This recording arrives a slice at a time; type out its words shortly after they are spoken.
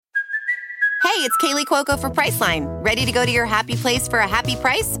Hey, it's Kaylee Cuoco for Priceline. Ready to go to your happy place for a happy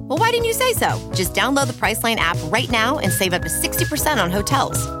price? Well, why didn't you say so? Just download the Priceline app right now and save up to 60% on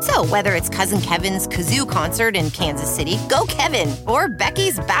hotels. So whether it's Cousin Kevin's Kazoo Concert in Kansas City, go Kevin, or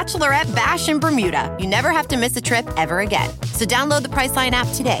Becky's Bachelorette Bash in Bermuda, you never have to miss a trip ever again. So download the Priceline app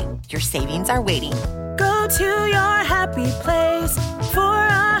today. Your savings are waiting. Go to your happy place for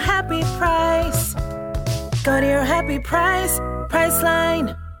a happy price. Go to your happy price,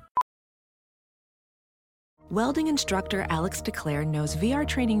 Priceline. Welding instructor Alex DeClaire knows VR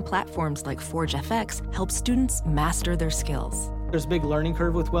training platforms like Forge FX help students master their skills. There's a big learning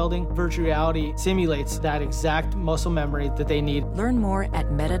curve with welding. Virtual reality simulates that exact muscle memory that they need. Learn more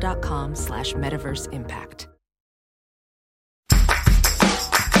at meta.com/metaverseimpact.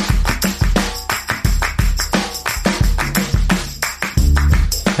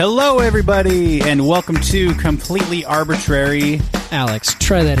 Hello, everybody, and welcome to Completely Arbitrary. Alex,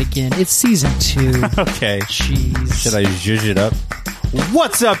 try that again. It's season 2. Okay. Jeez. Should I zhuzh it up?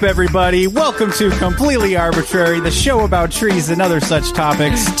 What's up, everybody? Welcome to Completely Arbitrary, the show about trees and other such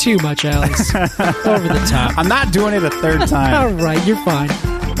topics. Too much, Alex. Over the top. I'm not doing it a third time. All right, you're fine.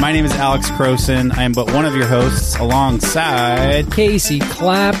 My name is Alex Croson. I am but one of your hosts alongside Casey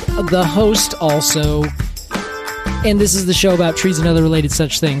Clapp, the host also. And this is the show about trees and other related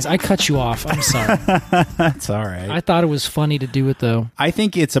such things. I cut you off. I'm sorry. That's all right. I thought it was funny to do it, though. I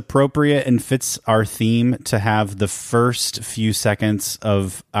think it's appropriate and fits our theme to have the first few seconds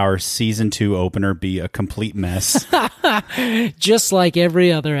of our season 2 opener be a complete mess. Just like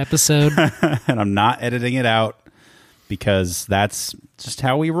every other episode. And I'm not editing it out because that's just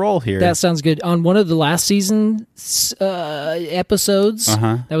how we roll here. That sounds good. On one of the last season's episodes,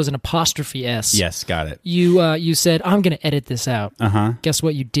 that was an apostrophe S. Yes, got it. You said, I'm going to edit this out. Guess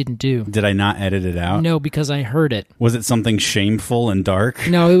what you didn't do? Did I not edit it out? No, because I heard it. Was it something shameful and dark?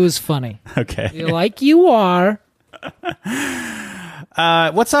 No, it was funny. Okay. Like you are.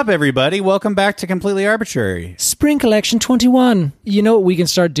 What's up, everybody? Welcome back to Completely Arbitrary. Spring Collection 21. You know what we can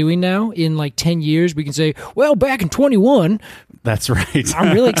start doing now? In like 10 years, we can say, well, back in 21. That's right.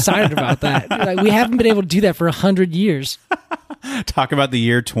 I'm really excited about that. Like, we haven't been able to do that for 100 years. Talk about the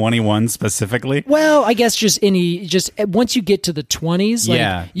year 21 specifically? Well, I guess just once you get to the 20s,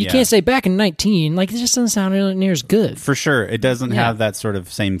 like, you can't say back in 19. Like, it just doesn't sound really near as good. For sure. It doesn't have that sort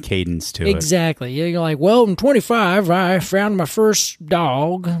of same cadence to it. Exactly. You're like, well, in 25, I found my first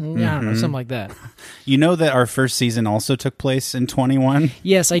dog. I don't know, something like that. You know that our first season also took place in 21?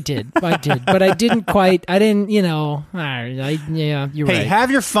 Yes, I did. But I didn't, you're right. Hey,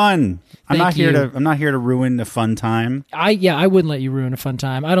 have your fun. I'm not here to ruin the fun time. I wouldn't let you ruin a fun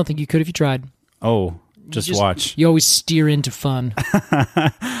time. I don't think you could if you tried. Oh, just watch. You always steer into fun.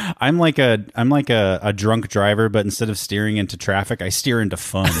 I'm like a drunk driver, but instead of steering into traffic, I steer into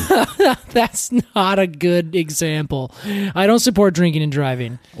fun. That's not a good example. I don't support drinking and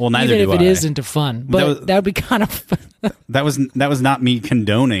driving. Well, neither even do if I. it is into fun, but that would be kind of fun. That was not me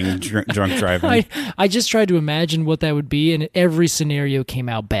condoning drunk driving. I just tried to imagine what that would be, and every scenario came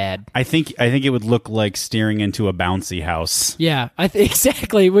out bad. I think it would look like steering into a bouncy house. Yeah,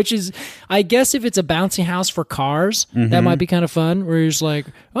 exactly. Which is, I guess, if it's a bouncy house for cars, that might be kind of fun. Where you're just like,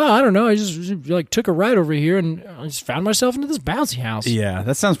 oh, I don't know, I just like took a ride over here and I just found myself into this bouncy house. Yeah,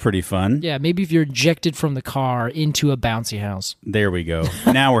 that sounds pretty fun. Yeah, maybe if you're ejected from the car into a bouncy house. There we go.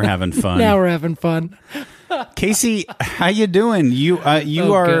 Now we're having fun. Now we're having fun. Casey, how you doing? You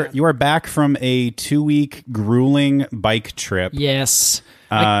are back from a 2-week grueling bike trip. Yes,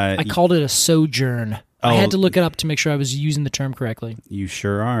 I called it a sojourn. I had to look it up to make sure I was using the term correctly. You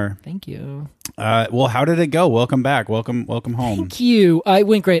sure are. Thank you. Well, how did it go? Welcome back. Welcome home. Thank you. It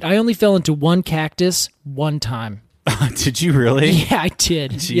went great. I only fell into one cactus one time. Did you really? Yeah, I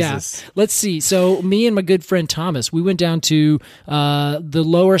did. Jesus. Yeah. Let's see. So me and my good friend Thomas, we went down to the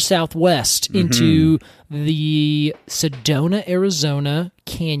lower southwest into the Sedona, Arizona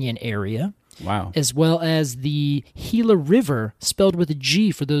canyon area. Wow. As well as the Gila River, spelled with a G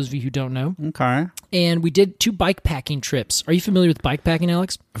for those of you who don't know. Okay. And we did 2 bike packing trips. Are you familiar with bike packing,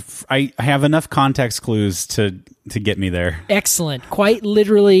 Alex? I have enough context clues to get me there. Excellent. Quite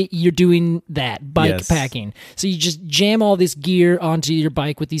literally, you're doing that, bike packing. So you just jam all this gear onto your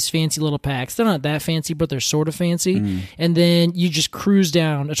bike with these fancy little packs. They're not that fancy, but they're sort of fancy. And then you just cruise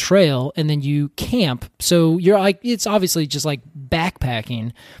down a trail, and then you camp. So you're like, it's obviously just like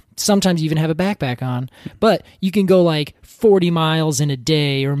backpacking. Sometimes you even have a backpack on, but you can go like 40 miles in a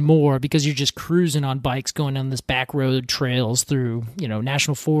day or more because you're just cruising on bikes going on this back road trails through,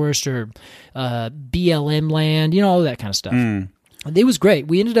 national forest or BLM land, all that kind of stuff. It was great.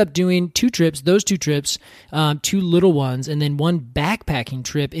 We ended up doing 2 trips, 2 little ones, and then one backpacking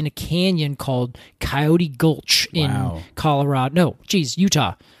trip in a canyon called Coyote Gulch in Colorado. No,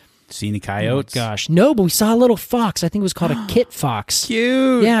 Utah. See any coyotes? Oh my gosh. No, but we saw a little fox. I think it was called a kit fox.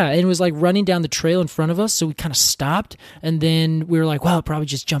 Cute. Yeah, and it was like running down the trail in front of us, so we kind of stopped, and then we were like, well, it probably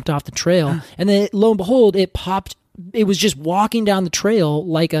just jumped off the trail. And then, lo and behold, it popped. It was just walking down the trail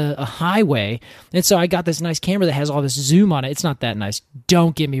like a highway. And so I got this nice camera that has all this zoom on it. It's not that nice.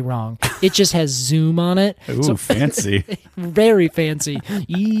 Don't get me wrong. It just has zoom on it. Ooh, so, fancy. Very fancy. And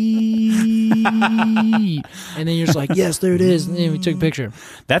then you're just like, yes, there it is. And then we took a picture.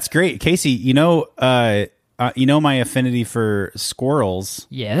 That's great. Casey, you know my affinity for squirrels.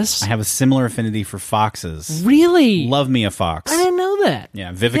 Yes. I have a similar affinity for foxes. Really? Love me a fox. I didn't know that.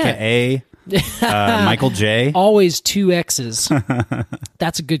 Yeah, Vivica A. Michael J. Always 2 X's.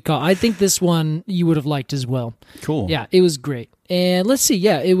 That's a good call. I think this one you would have liked as well. Cool. Yeah, it was great. And let's see.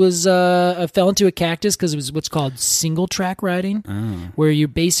 Yeah, it was. I fell into a cactus because it was what's called single track riding, where you're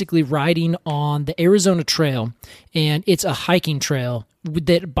basically riding on the Arizona Trail, and it's a hiking trail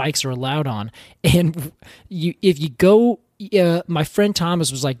that bikes are allowed on. And if you go. My friend Thomas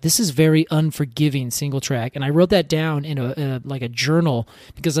was like, this is very unforgiving single track. And I wrote that down in a journal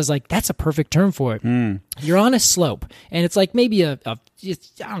because I was like, that's a perfect term for it. You're on a slope and it's like maybe I don't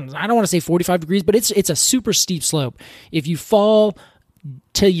want to say 45 degrees, but it's a super steep slope. If you fall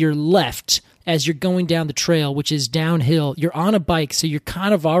to your left as you're going down the trail, which is downhill, you're on a bike. So you're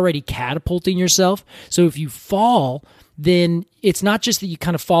kind of already catapulting yourself. So if you fall, then it's not just that you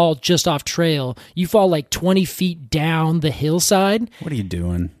kind of fall just off trail. You fall like 20 feet down the hillside. What are you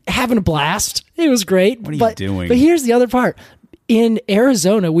doing? Having a blast. It was great. What are you doing? But here's the other part. In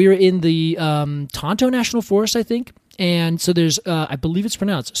Arizona, we were in the Tonto National Forest, I think. And so there's, I believe it's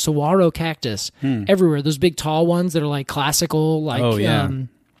pronounced saguaro cactus everywhere. Those big tall ones that are like classical, like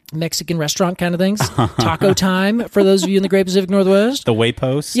Mexican restaurant kind of things. Taco time for those of you in the Great Pacific Northwest. The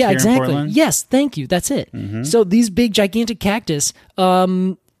waypost. Yeah, here exactly. In Portland? Yes, thank you. That's it. So these big gigantic cactus,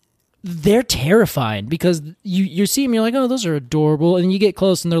 they're terrifying because you see them, you're like, oh, those are adorable, and you get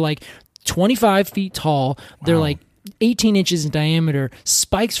close and they're like 25 feet tall. They're like 18 inches in diameter,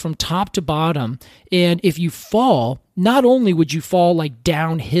 spikes from top to bottom, and if you fall, not only would you fall like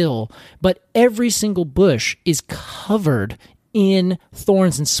downhill, but every single bush is covered in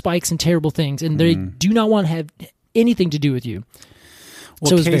thorns and spikes and terrible things, and they do not want to have anything to do with you. Well,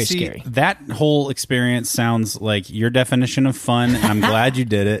 so it was Casey, very scary. That whole experience sounds like your definition of fun, and I'm glad you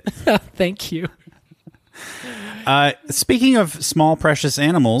did it. Thank you. Speaking of small, precious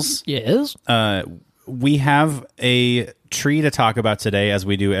animals, Yes. We have a tree to talk about today, as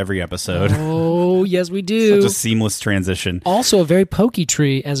we do every episode. Oh, yes, we do. Such a seamless transition. Also a very pokey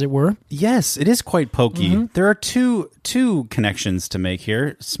tree, as it were. Yes, it is quite pokey. There are two connections to make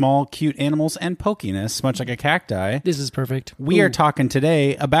here: small, cute animals and pokiness, much like a cacti. This is perfect. We are talking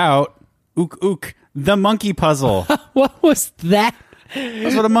today about Ook Ook, the monkey puzzle. What was that?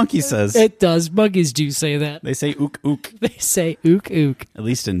 That's what a monkey says. It does. Monkeys do say that. They say Ook Ook, They say ook ook. at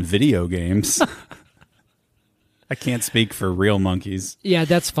least in video games. I can't speak for real monkeys. Yeah,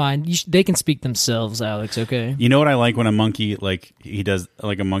 that's fine. They can speak themselves, Alex, okay? You know what I like when a monkey, like, he does,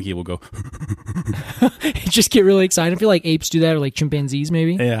 like a monkey will go, Just get really excited. I feel like apes do that, or like chimpanzees,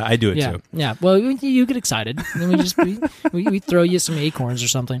 maybe. yeah, I do it Yeah, too. yeah. Well, you get excited, and then we throw you some acorns or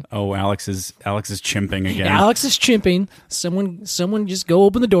something. Oh, Alex is chimping again. Alex is chimping. Someone just go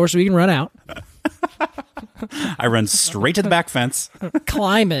open the door so we can run out, I run straight to the back fence.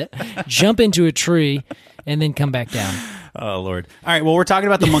 climb it, jump into a tree, and then come back down. Oh, Lord. All right, well, we're talking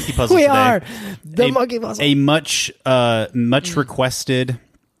about the monkey puzzle We today. are the monkey puzzle. A much requested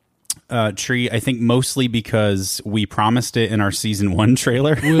tree, I think mostly because we promised it in our season 1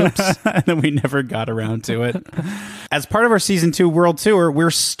 trailer. Whoops. And then we never got around to it. As part of our season 2 world tour, we're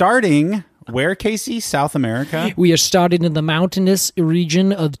starting where, Casey? South America? We are starting in the mountainous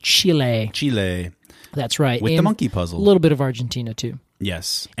region of Chile. Chile. That's right. With the And monkey puzzle. A little bit of Argentina, too.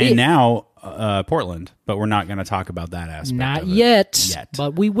 Yes. And now Portland, but we're not going to talk about that aspect Not of it yet,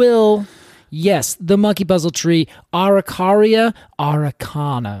 but we will. Yes, the monkey puzzle tree, Araucaria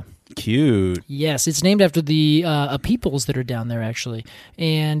araucana. Cute. Yes, it's named after the peoples that are down there, actually.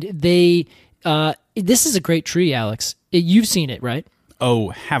 And they, this is a great tree, Alex. You've seen it, right? Oh,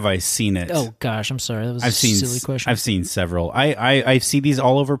 have I seen it? Oh, gosh, I'm sorry. That was a silly question. I've seen several. I see these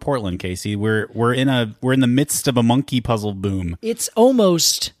all over Portland, Casey. We're in the midst of a monkey puzzle boom. It's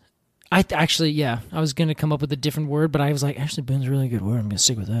almost... I was going to come up with a different word, but I was like, actually, boom's a really good word. I'm going to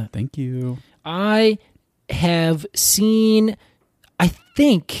stick with that. Thank you. I have seen, I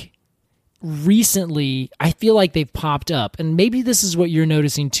think, recently, I feel like they've popped up, and maybe this is what you're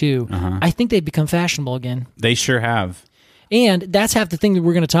noticing too. I think they've become fashionable again. They sure have. And that's half the thing that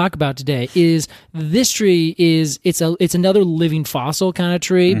we're going to talk about today. Is this tree it's another living fossil kind of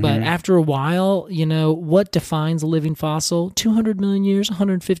tree, but after a while, what defines a living fossil? 200 million years,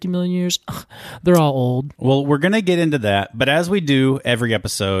 150 million years, they're all old. Well, we're going to get into that, but as we do every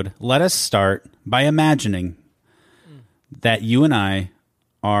episode, let us start by imagining that you and I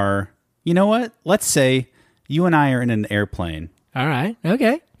are, you know what? Let's say you and I are in an airplane. All right.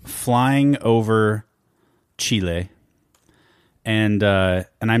 Okay. Flying over Chile. And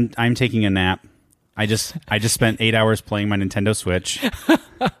I'm taking a nap. I just spent 8 hours playing my Nintendo Switch.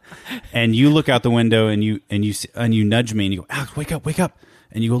 And you look out the window and you nudge me and you go, Alex, wake up.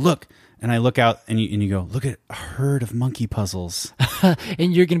 And you go, look. And I look out and you go, look at a herd of monkey puzzles.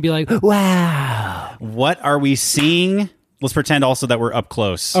 And you're gonna be like, wow. What are we seeing? Let's pretend also that we're up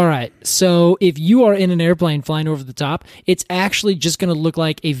close. All right. So if you are in an airplane flying over the top, it's actually just going to look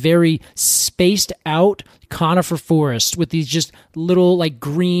like a very spaced out conifer forest with these just little like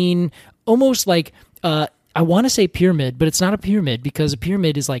green, almost like, I want to say pyramid, but it's not a pyramid because a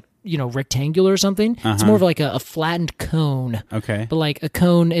pyramid is like, rectangular or something. It's more of like a flattened cone. Okay. But like a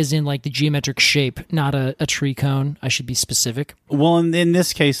cone is in like the geometric shape, not a tree cone. I should be specific. Well, in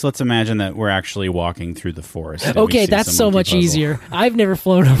this case, let's imagine that we're actually walking through the forest. Okay, that's so much easier. I've never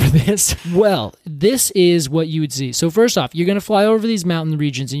flown over this. Well, this is what you would see. So first off, you're going to fly over these mountain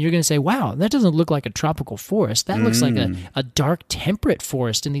regions and you're going to say, wow, that doesn't look like a tropical forest. That looks like a dark temperate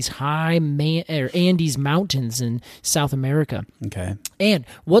forest in these high Andes mountains in South America. Okay. And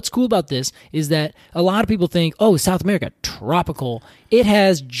what's cool about this is that a lot of people think, oh, South America, tropical. It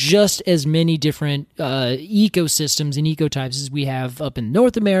has just as many different ecosystems and ecotypes as we have up in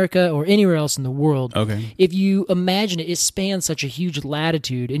North America or anywhere else in the world. Okay. If you imagine it spans such a huge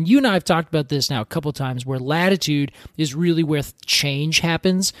latitude, and you and I have talked about this now a couple times, where latitude is really where change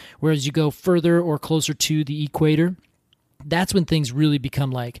happens, whereas you go further or closer to the equator, that's when things really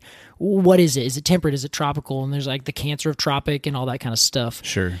become like, what is it? Is it temperate? Is it tropical? And there's like the Cancer of tropic and all that kind of stuff.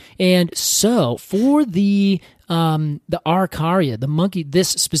 Sure. And so for the Araucaria, the monkey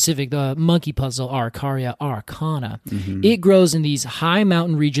puzzle Araucaria arcana, it grows in these high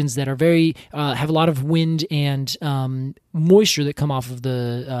mountain regions that are very have a lot of wind and moisture that come off of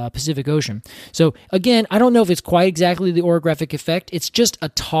the Pacific Ocean. So again, I don't know if it's quite exactly the orographic effect. It's just a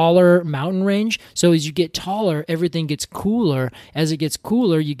taller mountain range. So as you get taller, everything gets cooler. As it gets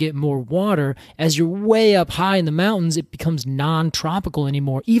cooler, you get more water. As you're way up high in the mountains, it becomes non-tropical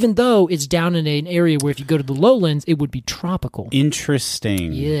anymore, even though it's down in an area where if you go to the lowlands, it would be tropical.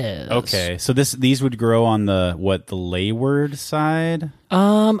 Interesting. Yes. Okay, so these would grow on the leeward side?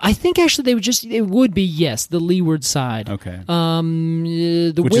 I think actually it would be, yes, the leeward side. Okay.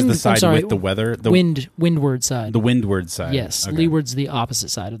 Which is the side with the weather? Windward side. The windward side. Yes. Okay. Leeward's the opposite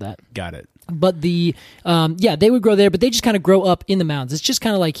side of that. Got it. But they would grow there, but they just kind of grow up in the mountains. It's just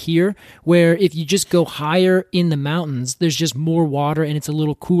kind of like here, where if you just go higher in the mountains, there's just more water and it's a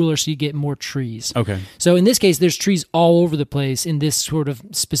little cooler, so you get more trees. Okay. So in this case, there's trees all over the place in this sort of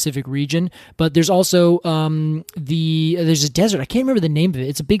specific region, but there's also there's a desert. I can't remember the name of it.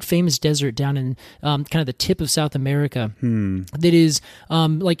 It's a big famous desert down in kind of the tip of South America. That is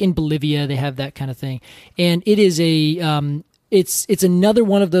like in Bolivia, they have that kind of thing, and it is it's another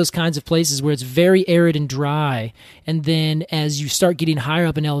one of those kinds of places where it's very arid and dry. And then as you start getting higher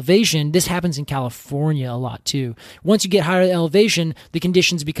up in elevation, this happens in California a lot too. Once you get higher elevation, the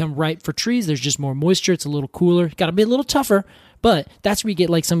conditions become ripe for trees. There's just more moisture. It's a little cooler. Got to be a little tougher, but that's where you get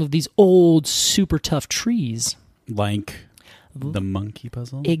like some of these old, super tough trees. Like the monkey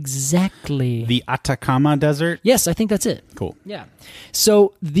puzzle? Exactly. The Atacama Desert? Yes, I think that's it. Cool. Yeah.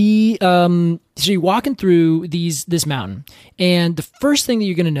 So so you're walking through this mountain, and the first thing that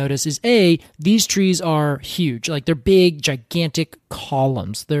you're going to notice is these trees are huge. Like they're big, gigantic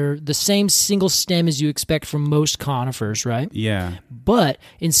columns. They're the same single stem as you expect from most conifers, right? Yeah. But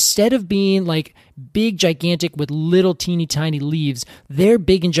instead of being like big, gigantic with little teeny tiny leaves, they're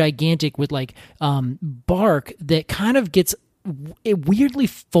big and gigantic with like bark that kind of gets weirdly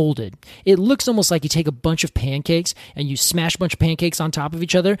folded. It looks almost like you take a bunch of pancakes and you smash a bunch of pancakes on top of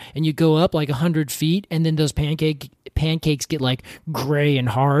each other and you go up like 100 feet, and then those pancakes get like gray and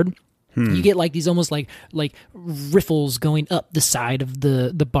hard. You get like these almost like riffles going up the side of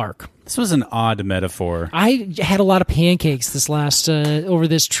the bark. This was an odd metaphor. I had a lot of pancakes this last over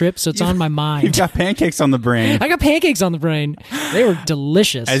this trip, so it's on my mind. You've got pancakes on the brain. I got pancakes on the brain. They were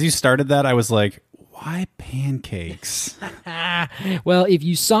delicious. As you started that, I was like, Why pancakes? Well, if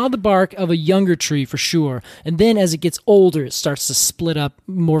you saw the bark of a younger tree, for sure, and then as it gets older, it starts to split up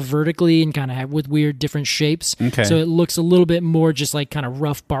more vertically and kind of with weird different shapes. Okay. So it looks a little bit more just like kind of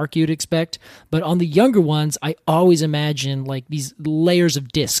rough bark you'd expect. But on the younger ones, I always imagine like these layers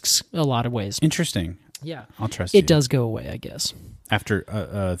of discs a lot of ways. Interesting. Yeah. I'll trust you. It does go away, I guess.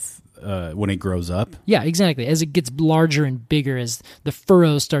 After when it grows up? Yeah, exactly. As it gets larger and bigger, as the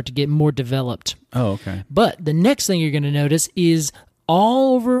furrows start to get more developed. Oh, okay. But the next thing you're going to notice is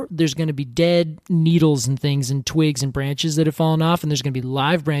all over there's going to be dead needles and things and twigs and branches that have fallen off, and there's going to be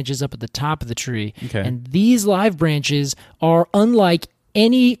live branches up at the top of the tree. Okay. And these live branches are unlike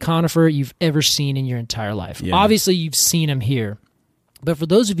any conifer you've ever seen in your entire life. Yeah. Obviously, you've seen them here. But for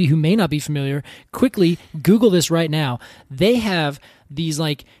those of you who may not be familiar, quickly Google this right now. They have these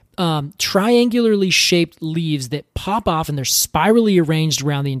like triangularly shaped leaves that pop off, and they're spirally arranged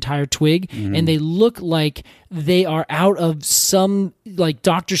around the entire twig, and they look like they are out of some like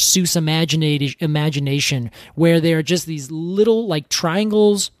Dr. Seuss imagination, where they are just these little like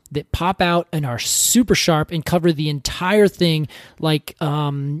triangles that pop out and are super sharp and cover the entire thing. Like,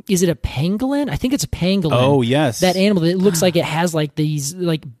 is it a pangolin? I think it's a pangolin. Oh, yes. That animal that looks like it has like these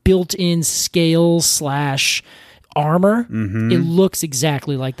like built-in scales / armor. It looks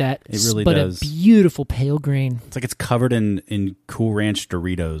exactly like that. It really but does. A beautiful pale green. It's like it's covered in Cool Ranch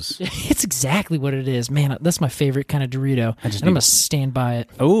Doritos. It's exactly what it is. Man, that's my favorite kind of Dorito. And I'm going to stand by it.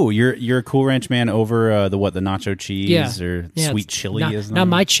 Oh, you're a Cool Ranch man over the nacho cheese or sweet chili? Not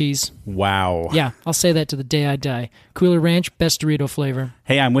my cheese. Wow. Yeah, I'll say that to the day I die. Cooler Ranch, best Dorito flavor.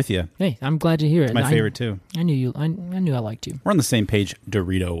 Hey, I'm with you. Hey, I'm glad to hear it. My favorite too. I knew you. I knew I liked you. We're on the same page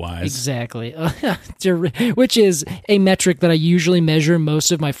Dorito wise. Exactly. Which is a metric that I usually measure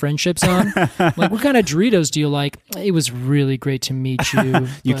most of my friendships on. Like, what kind of Doritos do you like? It was really great to meet you.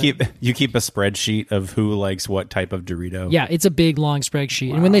 You keep a spreadsheet of who likes what type of Dorito. Yeah, it's a big long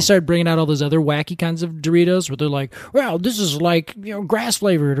spreadsheet. And when they started bringing out all those other wacky kinds of Doritos where they're like, well, this is like, grass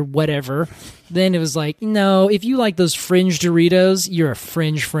flavored or whatever, then it was like, no, if you like those fringe Doritos, you're a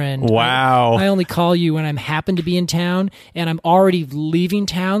fringe friend. Wow. I only call you when I'm happen to be in town and I'm already leaving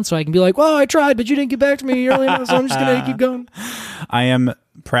town, so I can be like, well, I tried, but you didn't get back to me early enough, so I'm just going to keep going. I am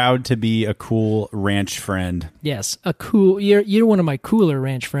proud to be a Cool Ranch friend. Yes, you're one of my cooler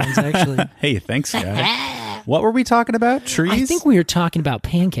ranch friends, actually. Hey, thanks, guy. What were we talking about? Trees? I think we were talking about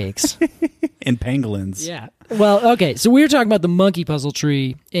pancakes. And pangolins. Yeah. Well, okay, so we were talking about the monkey puzzle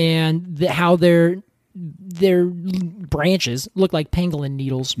tree and how their branches look like pangolin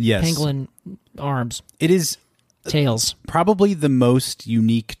needles. Yes. Pangolin arms. It is Tails. probably the most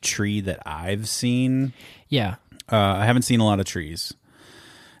unique tree that I've seen. Yeah. I haven't seen a lot of trees.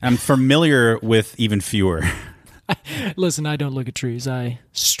 I'm familiar with even fewer. Listen, I don't look at trees. I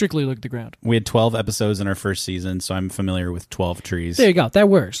strictly look at the ground. We had 12 episodes in our first season, so I'm familiar with 12 trees. There you go. That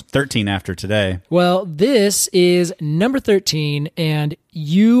works. 13 after today. Well, this is number 13, and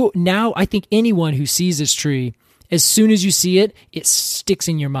I think anyone who sees this tree, as soon as you see it, it sticks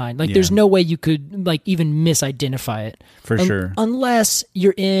in your mind. Like, there's no way you could, like, even misidentify it. For sure. Unless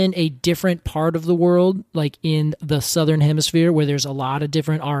you're in a different part of the world, like in the southern hemisphere, where there's a lot of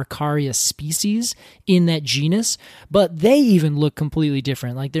different Araucaria species in that genus. But they even look completely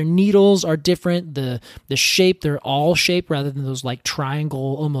different. Like, their needles are different. The shape, they're all shaped rather than those, like,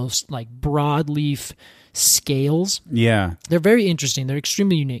 triangle, almost, like, broadleaf scales. Yeah. They're very interesting. They're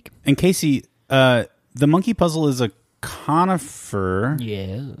extremely unique. And Casey, the monkey puzzle is a conifer.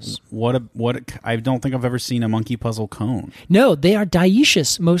 Yes. What I don't think I've ever seen a monkey puzzle cone. No, they are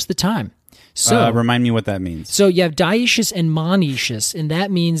dioecious most of the time. So remind me what that means. So you have dioecious and monoecious, and that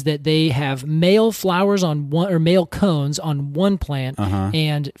means that they have male flowers on one, or male cones on one plant,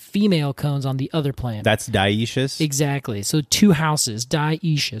 and female cones on the other plant. That's dioecious? Exactly. So two houses,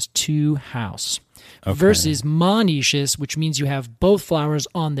 dioecious, two house. Okay. Versus monoecious, which means you have both flowers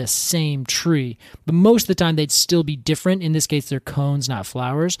on the same tree. But most of the time, they'd still be different. In this case, they're cones, not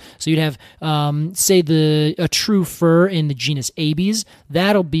flowers. So you'd have, say, a true fir in the genus Abies.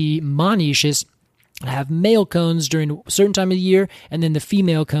 That'll be monoecious. Have male cones during a certain time of the year, and then the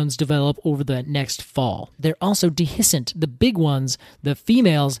female cones develop over the next fall. They're also dehiscent. The big ones, the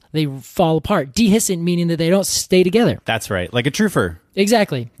females, they fall apart. Dehiscent meaning that they don't stay together. That's right. Like a true fir.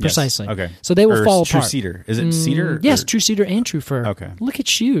 Exactly. Yes. Precisely. Okay. So they will fall true apart. Cedar. Is it cedar? Yes, true cedar and true fir. Okay. Look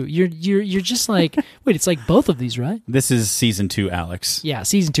at you. You're just like, wait, it's like both of these, right? This is season 2, Alex. Yeah,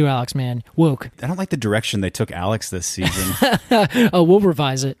 season 2, Alex, man. Woke. I don't like the direction they took Alex this season. Oh, we'll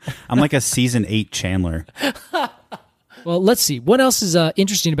revise it. I'm like a season 8 Chandler. Well, let's see. What else is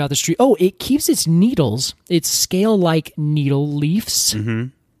interesting about this tree? Oh, it keeps its needles, its scale-like needle leaves,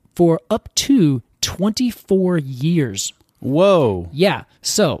 for up to 24 years. Whoa. Yeah.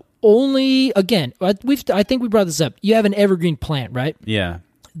 So only, again, I think we brought this up. You have an evergreen plant, right? Yeah.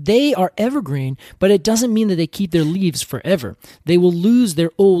 They are evergreen, but it doesn't mean that they keep their leaves forever. They will lose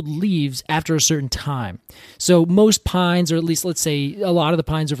their old leaves after a certain time. So most pines, or at least let's say a lot of the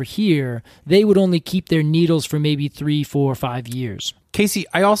pines over here, they would only keep their needles for maybe 3, 4, 5 years. Casey,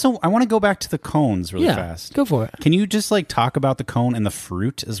 I want to go back to the cones really fast. Go for it. Can you just talk about the cone and the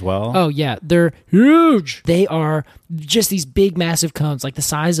fruit as well? Oh, yeah. They're huge. They are just these big, massive cones, like the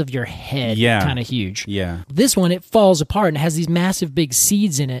size of your head. Yeah. Kind of huge. Yeah. This one, it falls apart and has these massive, big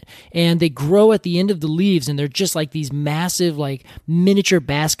seeds in it. And they grow at the end of the leaves, and they're just like these massive, miniature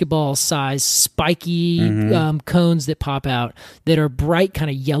basketball size, spiky cones that pop out that are bright, kind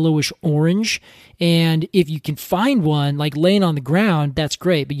of yellowish orange. And if you can find one, laying on the ground, that's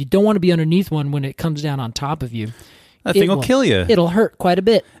great. But you don't want to be underneath one when it comes down on top of you. That thing will kill you. It'll hurt quite a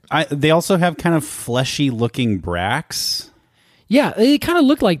bit. They also have kind of fleshy-looking bracts. Yeah, they kind of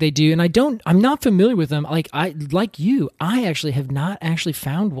look like they do, and I'm not familiar with them. I actually have not actually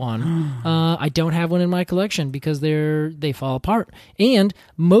found one. I don't have one in my collection because they fall apart. And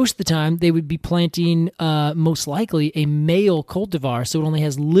most of the time, they would be planting, most likely, a male cultivar, so it only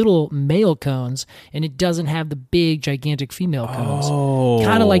has little male cones, and it doesn't have the big, gigantic female cones. Oh.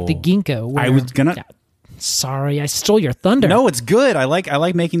 Kind of like the ginkgo. I was gonna... Yeah, sorry, I stole your thunder. No, it's good. I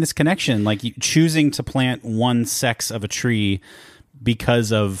like making this connection, choosing to plant one sex of a tree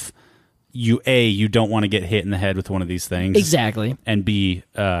because of you don't want to get hit in the head with one of these things. Exactly. And B,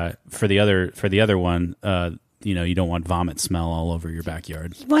 for the other one, you don't want vomit smell all over your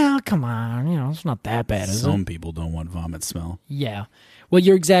backyard. Well, come on, it's not that bad, is it? Some people don't want vomit smell. Yeah. Well,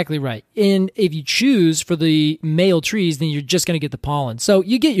 you're exactly right. And if you choose for the male trees, then you're just going to get the pollen. So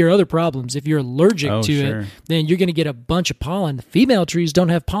you get your other problems. If you're allergic to it, then you're going to get a bunch of pollen. The female trees don't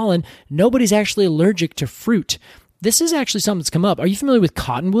have pollen. Nobody's actually allergic to fruit. This is actually something that's come up. Are you familiar with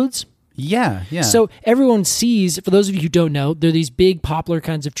cottonwoods? Yeah. So everyone sees, for those of you who don't know, they're these big poplar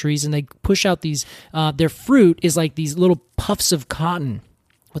kinds of trees, and they push out these, their fruit is like these little puffs of cotton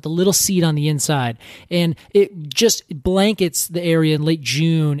with a little seed on the inside, and it just blankets the area in late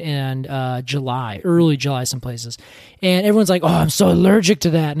June and early July some places. And everyone's like, oh, I'm so allergic to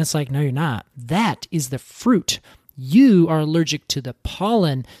that. And it's like, no, you're not. That is the fruit. You are allergic to the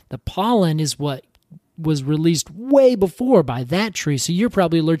pollen. The pollen is what was released way before by that tree, so you're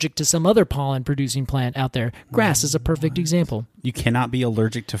probably allergic to some other pollen-producing plant out there. Grass is a perfect example. You cannot be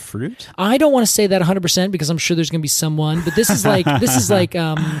allergic to fruit? I don't want to say that 100% because I'm sure there's going to be someone, but this is like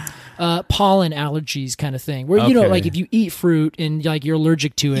pollen allergies kind of thing, where if you eat fruit and you're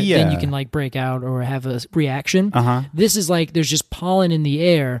allergic to it, then you can break out or have a reaction. This is there's just pollen in the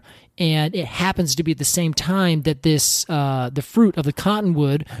air. And it happens to be at the same time that this, the fruit of the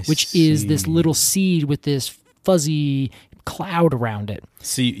cottonwood, which is this little seed with this fuzzy cloud around it.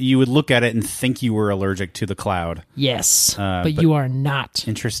 So you would look at it and think you were allergic to the cloud. Yes, but you are not.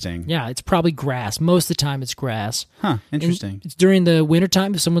 Interesting. Yeah, it's probably grass. Most of the time it's grass. Huh, interesting. And it's during the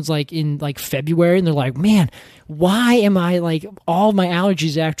wintertime, if someone's in February and they're like, man, why am I all of my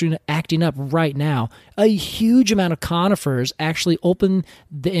allergies acting up right now? A huge amount of conifers actually open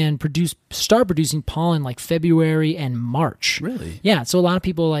and start producing pollen February and March. Really? Yeah, so a lot of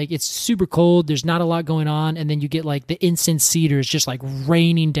people it's super cold, there's not a lot going on, and then you get the incense cedars just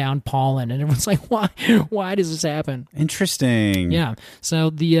raining down pollen, and everyone's like, why does this happen? Interesting. Yeah. So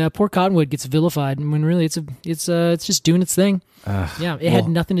the poor cottonwood gets vilified, and when really it's just doing its thing. It had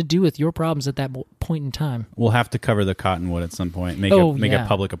nothing to do with your problems at that point in time. We'll have to cover the cottonwood at some point. Make a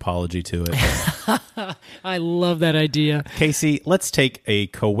public apology to it. I love that idea. Casey, let's take a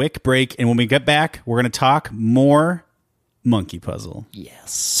quick break, and when we get back, we're going to talk more monkey puzzle.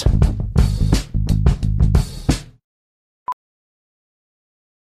 Yes.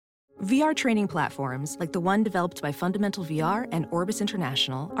 VR training platforms, like the one developed by Fundamental VR and Orbis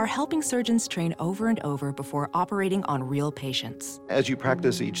International, are helping surgeons train over and over before operating on real patients. As you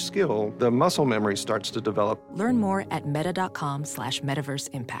practice each skill, the muscle memory starts to develop. Learn more at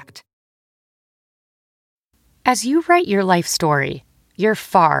meta.com/metaverseimpact. As you write your life story, you're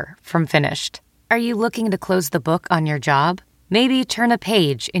far from finished. Are you looking to close the book on your job? Maybe turn a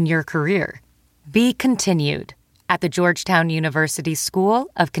page in your career? Be continued at the Georgetown University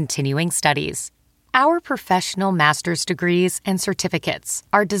School of Continuing Studies. Our professional master's degrees and certificates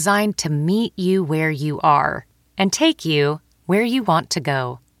are designed to meet you where you are and take you where you want to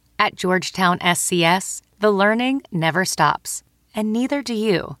go. At Georgetown SCS, the learning never stops, and neither do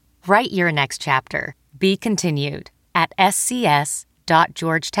you. Write your next chapter. Be continued at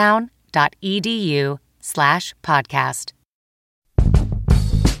scs.georgetown.edu/podcast.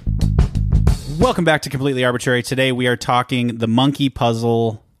 Welcome back to Completely Arbitrary. Today we are talking the monkey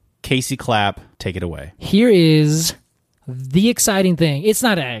puzzle. Casey Clapp, take it away. Here is the exciting thing. It's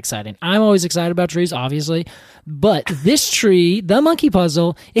not that exciting. I'm always excited about trees, obviously. But this tree, the monkey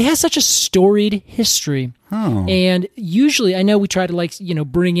puzzle, it has such a storied history. Oh. And usually, I know we try to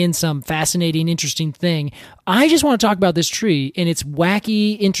bring in some fascinating, interesting thing. I just want to talk about this tree and its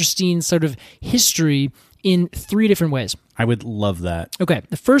wacky, interesting sort of history in 3 different ways. I would love that. Okay.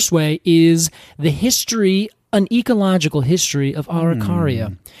 The first way is an ecological history of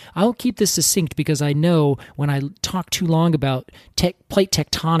Araucaria. I'll keep this succinct because I know when I talk too long about plate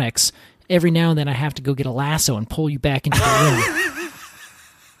tectonics, every now and then I have to go get a lasso and pull you back into the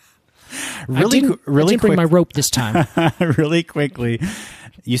room. I didn't bring my rope this time. Really quickly,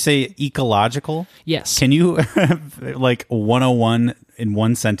 you say ecological? Yes. Can you, 101 in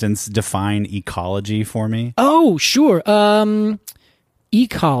one sentence, define ecology for me? Oh, sure.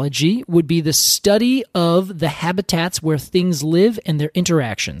 Ecology would be the study of the habitats where things live and their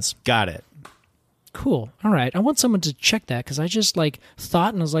interactions. Got it. Cool. All right. I want someone to check that because I just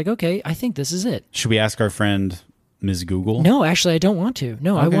thought and I was like, okay, I think this is it. Should we ask our friend Ms. Google? No, actually, I don't want to.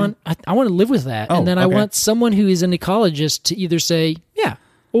 No, Okay. I want to live with that. And then I want someone who is an ecologist to either say, yeah,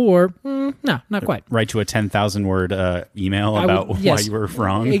 or no, not quite. Write to a 10,000 word email about why you were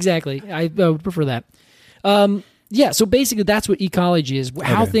wrong. Exactly. I would prefer that. Yeah, so basically that's what ecology is,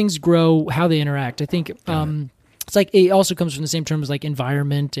 how things grow, how they interact. I think it's it also comes from the same terms like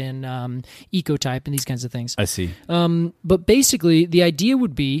environment and ecotype and these kinds of things. I see. But basically the idea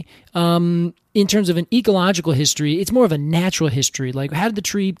would be in terms of an ecological history, it's more of a natural history. Like how did the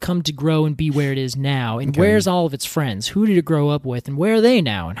tree come to grow and be where it is now? And where's all of its friends? Who did it grow up with? And where are they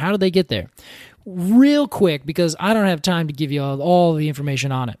now? And how did they get there? Real quick, because I don't have time to give you all the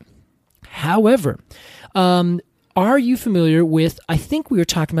information on it. However, are you familiar with, I think we were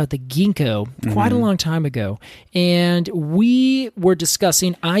talking about the ginkgo quite a long time ago, and we were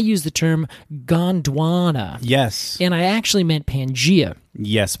discussing, I used the term Gondwana. Yes. And I actually meant Pangea.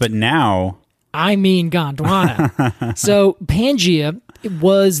 Yes, but now I mean Gondwana. So Pangea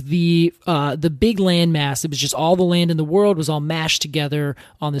was the big land mass. It was just all the land in the world was all mashed together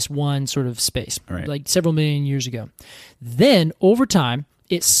on this one sort of space, like several million years ago. Then, over time,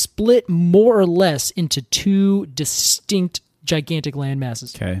 it split more or less into 2 distinct gigantic land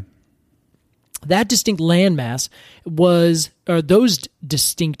masses. Okay. That distinct land mass those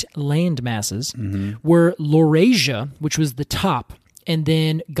distinct land masses were Laurasia, which was the top, and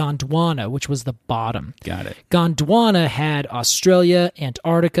then Gondwana, which was the bottom. Got it. Gondwana had Australia,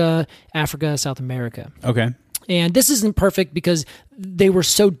 Antarctica, Africa, South America. Okay. And this isn't perfect because they were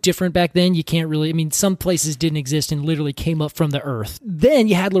so different back then, you can't really, some places didn't exist and literally came up from the earth. Then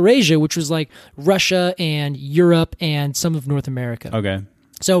you had Laurasia, which was like Russia and Europe and some of North America. Okay.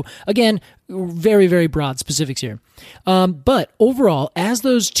 So again, very, very broad specifics here. But overall, as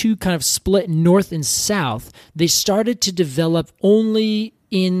those 2 kind of split north and south, they started to develop only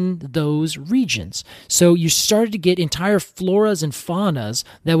in those regions. So you started to get entire floras and faunas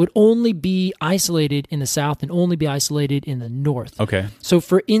that would only be isolated in the south and only be isolated in the north. Okay. So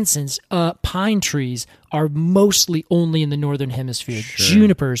for instance, pine trees are mostly only in the northern hemisphere. Sure.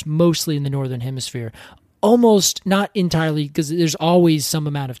 Junipers mostly in the northern hemisphere. Almost, not entirely, because there's always some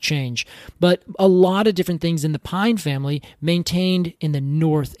amount of change, but a lot of different things in the pine family maintained in the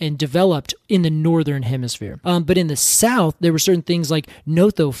north and developed in the northern hemisphere. But in the south, there were certain things like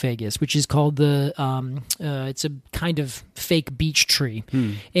Nothophagus, which is called it's a kind of fake beech tree.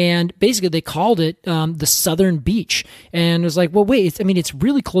 And basically they called it the southern beech. And it was like, well, wait, it's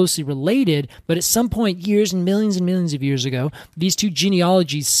really closely related, but at some point, years and millions of years ago, these 2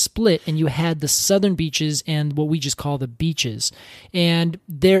 genealogies split and you had the southern beeches and what we just call the beaches. And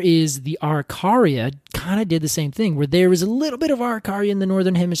there is the Araucaria, kind of did the same thing, where there was a little bit of Araucaria in the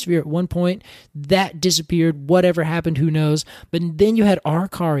northern hemisphere at one point. That disappeared. Whatever happened, who knows? But then you had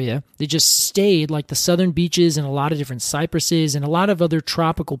Araucaria that just stayed, like the southern beaches and a lot of different cypresses and a lot of other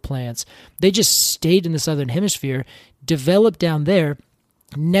tropical plants. They just stayed in the southern hemisphere, developed down there,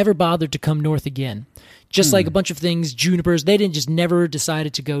 never bothered to come north again. Just like a bunch of things, junipers, they didn't just never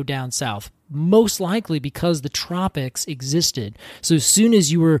decided to go down south. Most likely because the tropics existed. So as soon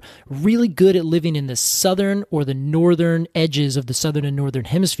as you were really good at living in the southern or the northern edges of the southern and northern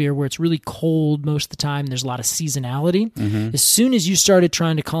hemisphere where it's really cold most of the time, there's a lot of seasonality. As soon as you started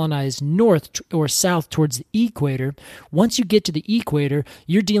trying to colonize north or south towards the equator, once you get to the equator,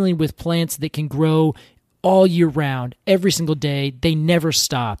 you're dealing with plants that can grow all year round, every single day. They never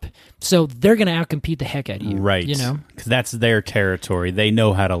stop. So they're going to outcompete the heck out of you. Right. You know? Because that's their territory. They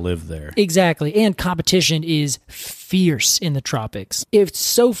know how to live there. Exactly. And competition is fierce in the tropics. It's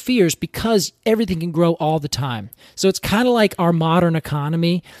so fierce because everything can grow all the time. So it's kind of like our modern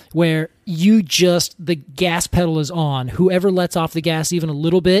economy where the gas pedal is on. Whoever lets off the gas even a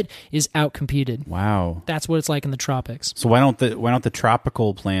little bit is outcompeted. Wow. That's what it's like in the tropics. So why don't the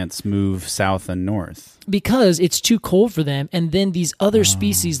tropical plants move south and north? Because it's too cold for them, and then these other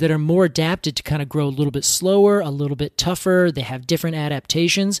species that are more adapted to kind of grow a little bit slower, a little bit tougher, they have different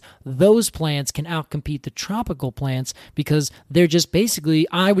adaptations, those plants can outcompete the tropical plants because they're just basically,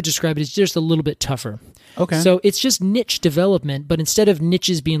 I would describe it as just a little bit tougher. Okay. So it's just niche development, but instead of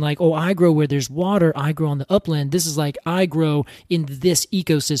niches being like, oh, I grow where there's water, I grow on the upland, this is like, I grow in this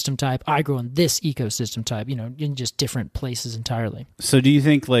ecosystem type, I grow in this ecosystem type, in just different places entirely. So do you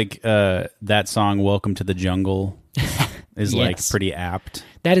think that song, Welcome to the Jungle, is Yes. pretty apt?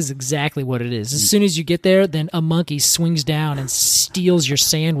 That is exactly what it is. As soon as you get there, then a monkey swings down and steals your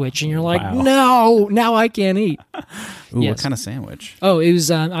sandwich, and you're like, Wow. no, now I can't eat. Ooh, Yes. What kind of sandwich? Oh, it was.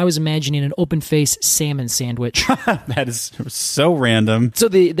 I was imagining an open-faced salmon sandwich. That is so random. So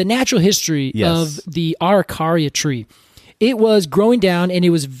the natural history Yes. of the Araucaria tree, it was growing down, and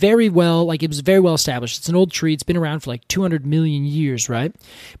it was very well established. It's an old tree. It's been around for like 200 million years, right?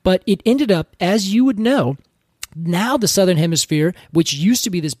 But it ended up, as you would know, now the southern hemisphere, which used to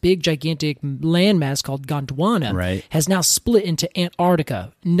be this big, gigantic landmass called Gondwana, Right. has now split into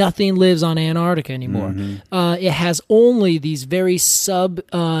Antarctica. Nothing lives on Antarctica anymore. It has only these very sub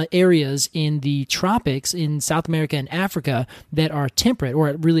areas in the tropics in South America and Africa that are temperate or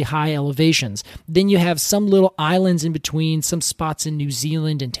at really high elevations. Then you have some little islands in between, some spots in New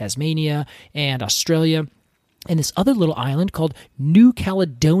Zealand and Tasmania and Australia, and this other little island called New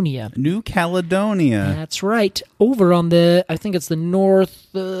Caledonia. New Caledonia. That's right. Over on I think it's the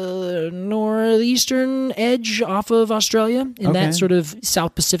northeastern edge off of Australia, in that sort of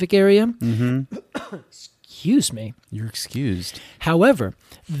South Pacific area. Mm-hmm. Excuse me. You're excused. However,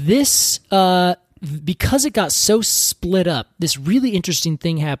 this, because it got so split up, this really interesting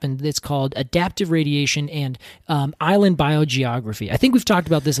thing happened that's called adaptive radiation and island biogeography. I think we've talked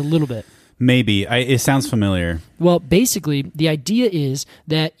about this a little bit. Maybe. It sounds familiar. Well, basically, the idea is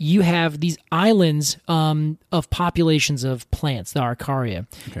that you have these islands of populations of plants, the Araucaria.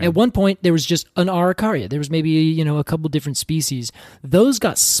 Okay. At one point, there was just an Araucaria. There was maybe, a couple different species. Those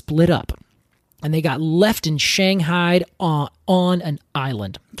got split up, and they got left in Shanghai on an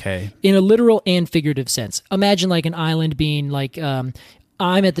island. Okay. In a literal and figurative sense. Imagine like an island being like... I'm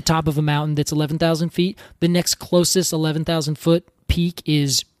at the top of a mountain that's 11,000 feet. The next closest 11,000-foot peak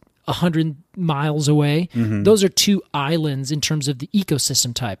is 100 miles away. Mm-hmm. Those are two islands in terms of the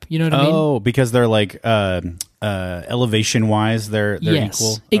ecosystem type. You know what I mean? Oh, because they're like elevation wise, they're yes,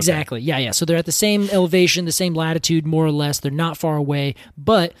 equal. Exactly. Okay. Yeah. So they're at the same elevation, the same latitude, more or less. They're not far away.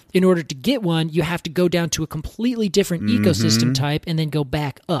 But in order to get one, you have to go down to a completely different ecosystem type and then go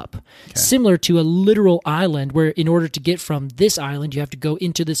back up. Okay. Similar to a literal island, where in order to get from this island, you have to go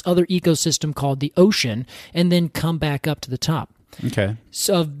into this other ecosystem called the ocean and then come back up to the top. Okay.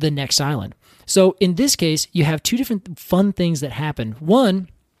 So of the next island. So in this case, you have two different fun things that happen. One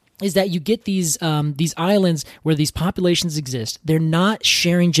is that you get these islands where these populations exist. They're not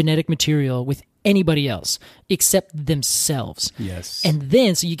sharing genetic material with anybody else except themselves. Yes. And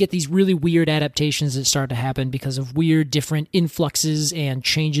then, so you get these really weird adaptations that start to happen because of weird different influxes and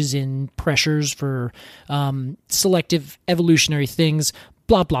changes in pressures for selective evolutionary things.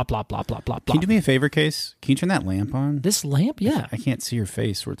 Blah, blah, blah, blah, blah, blah, blah. Can you do me a favor, Case? Can you turn that lamp on? This lamp? Yeah. I can't see your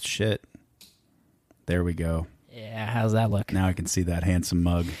face worth shit. There we go. Yeah, how's that look? Now I can see that handsome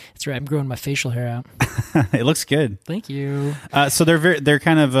mug. That's right. I'm growing my facial hair out. It looks good. Thank you. So they're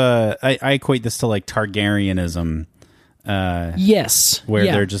kind of I equate this to like Targaryenism. Yes. Where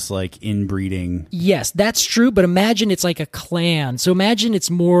they're just like inbreeding. Yes, that's true, but imagine it's like a clan. So imagine it's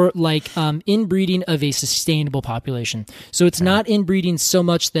more like inbreeding of a sustainable population. So it's not inbreeding so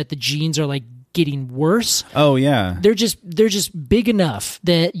much that the genes are like getting worse. Oh yeah. They're just big enough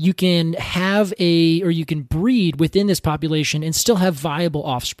that you can you can breed within this population and still have viable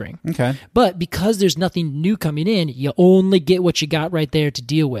offspring. Okay. But because there's nothing new coming in, you only get what you got right there to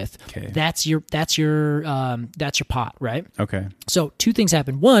deal with. Okay. That's your pot, right? Okay. So two things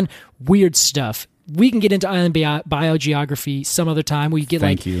happen. One, weird stuff we can get into island biogeography some other time where you get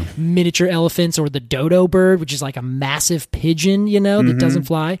miniature elephants or the dodo bird, which is like a massive pigeon, that doesn't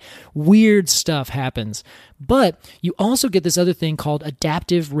fly. Weird stuff happens. But you also get this other thing called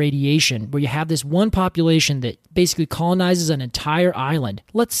adaptive radiation, where you have this one population that basically colonizes an entire island.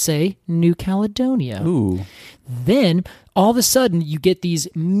 Let's say New Caledonia. Ooh. Then all of a sudden you get these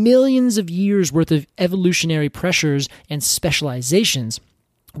millions of years worth of evolutionary pressures and specializations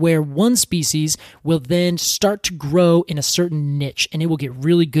where one species will then start to grow in a certain niche, and it will get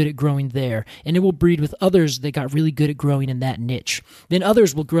really good at growing there, and it will breed with others that got really good at growing in that niche. Then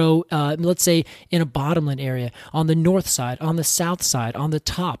others will grow, let's say, in a bottomland area, on the north side, on the south side, on the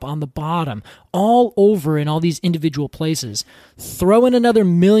top, on the bottom, all over in all these individual places. Throw in another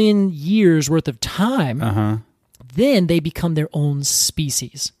million years worth of time, then they become their own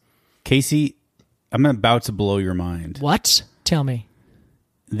species. Casey, I'm about to blow your mind. What? Tell me.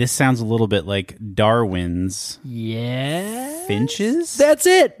 This sounds a little bit like Darwin's finches? That's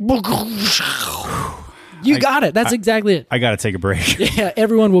it. You got it. That's exactly it. I got to take a break. Yeah,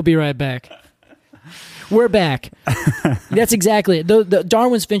 everyone will be right back. We're back. That's exactly it. The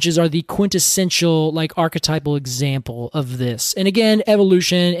Darwin's finches are the quintessential, archetypal example of this. And again,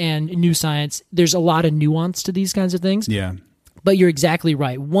 evolution and new science, there's a lot of nuance to these kinds of things. Yeah. But you're exactly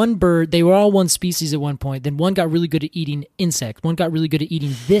right. One bird, they were all one species at one point. Then one got really good at eating insects. One got really good at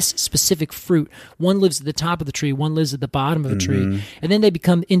eating this specific fruit. One lives at the top of the tree. One lives at the bottom of the tree. And then they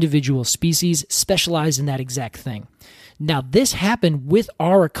become individual species specialized in that exact thing. Now, this happened with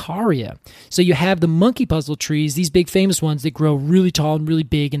Araucaria. So you have the monkey puzzle trees, these big famous ones that grow really tall and really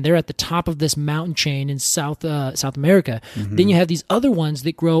big, and they're at the top of this mountain chain in South America. Then you have these other ones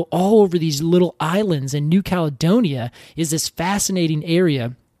that grow all over these little islands, and New Caledonia is this fascinating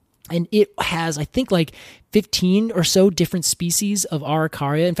area. And it has, I think, 15 or so different species of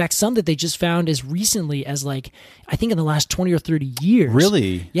Araucaria. In fact, some that they just found as recently as, I think in the last 20 or 30 years.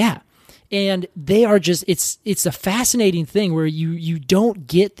 Really? Yeah. And they are just, it's a fascinating thing where you don't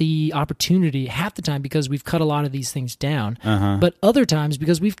get the opportunity half the time because we've cut a lot of these things down, but other times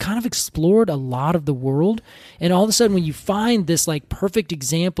because we've kind of explored a lot of the world. And all of a sudden when you find this perfect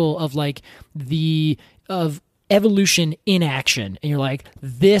example of of evolution in action, and you're like,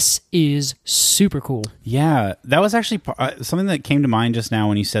 this is super cool. Yeah, that was actually something that came to mind just now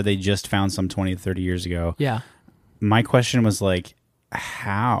when you said they just found some 20 to 30 years ago. Yeah. My question was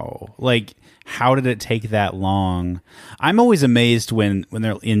how? How did it take that long? I'm always amazed when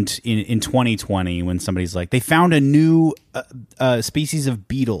they're in 2020 when somebody's like, they found a new species of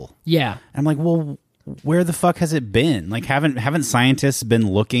beetle. Yeah. And I'm like, well, where the fuck has it been? Haven't scientists been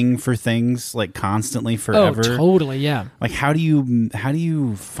looking for things constantly forever? Oh, totally, yeah. How do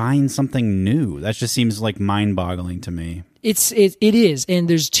you find something new? That just seems mind-boggling to me. It is, and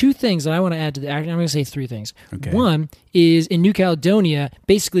there's two things that I want to add to that. I'm going to say three things. Okay. One is in New Caledonia,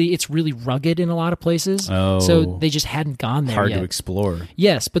 basically it's really rugged in a lot of places, so they just hadn't gone there yet. Hard to explore.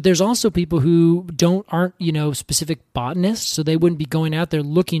 Yes, but there's also people who aren't specific botanists, so they wouldn't be going out there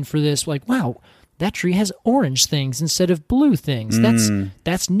looking for this. Wow, that tree has orange things instead of blue things.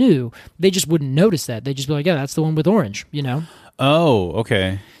 That's new. They just wouldn't notice that. They'd just be like, yeah, that's the one with orange. Oh,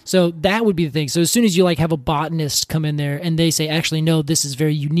 okay. So that would be the thing. So as soon as you have a botanist come in there and they say, actually, no, this is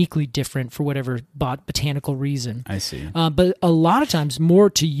very uniquely different for whatever botanical reason. I see. But a lot of times, more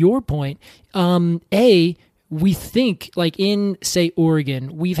to your point, we think, in, say,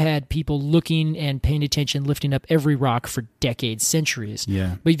 Oregon, we've had people looking and paying attention, lifting up every rock for decades, centuries.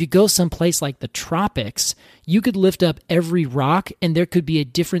 Yeah. But if you go someplace like the tropics, you could lift up every rock, and there could be a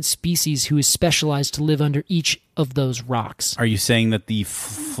different species who is specialized to live under each of those rocks. Are you saying that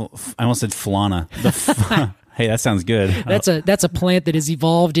I almost said fauna. Hey, that sounds good. That's a plant that has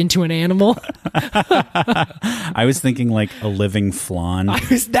evolved into an animal. I was thinking a living flan.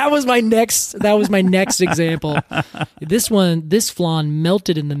 That was my next example. This flan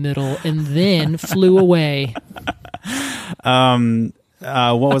melted in the middle and then flew away. What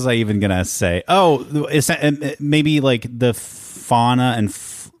was I even gonna say? Oh, maybe the fauna and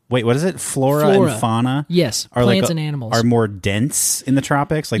wait, what is it? Flora and fauna? Yes, are plants and animals. Are more dense in the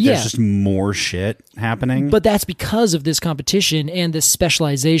tropics? There's just more shit happening? But that's because of this competition and this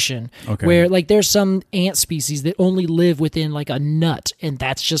specialization. Okay. Where, there's some ant species that only live within, a nut, and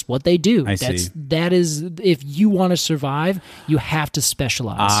that's just what they do. I see. That is, if you want to survive, you have to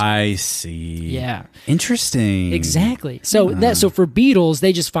specialize. I see. Yeah. Interesting. Exactly. So for beetles,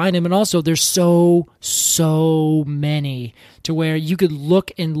 they just find them, and also there's so many to where you could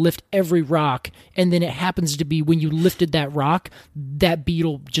look and lift every rock, and then it happens to be when you lifted that rock, that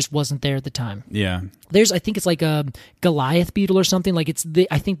beetle just wasn't there at the time. Yeah. I think it's like a Goliath beetle or something. Like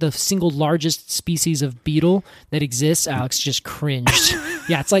I think the single largest species of beetle that exists. Alex just cringed.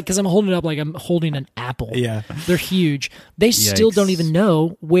 Yeah, it's like, because I'm holding it up like I'm holding an apple. Yeah. They're huge. They still don't even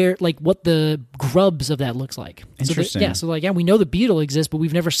know what the grubs of that looks like. Interesting. So we know the beetle exists, but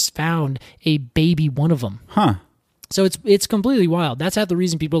we've never found a baby one of them. Huh. So it's completely wild. That's half the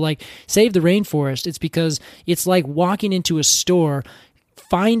reason people like save the rainforest. It's because it's like walking into a store,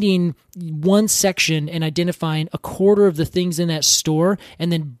 finding one section and identifying a quarter of the things in that store and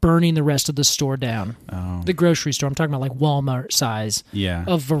then burning the rest of the store down. Oh. The grocery store. I'm talking about like Walmart size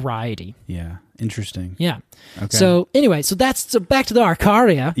of variety. Yeah. Interesting. Yeah. Okay. So anyway, so back to the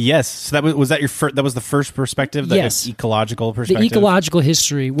Arcaria. Yes. So that was that your that was the first perspective, the ecological perspective. The ecological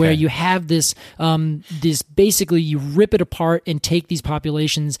history, where you have this basically you rip it apart and take these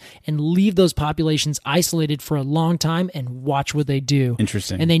populations and leave those populations isolated for a long time and watch what they do.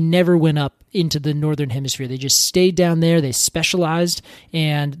 Interesting. And they never went up into the northern hemisphere. They just stayed down there. They specialized,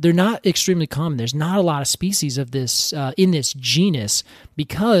 and they're not extremely common. There's not a lot of species of this in this genus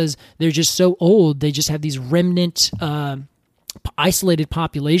because they're just so old. They just have these remnant isolated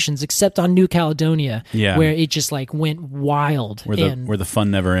populations, except on New Caledonia, where it just like went wild. Where the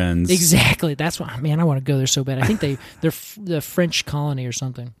fun never ends. Exactly. That's why, man, I want to go there so bad. I think they're the French colony or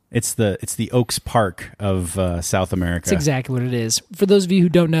something. It's the Oaks Park of South America. That's exactly what it is. For those of you who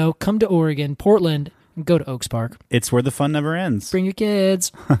don't know, come to Oregon, Portland, and go to Oaks Park. It's where the fun never ends. Bring your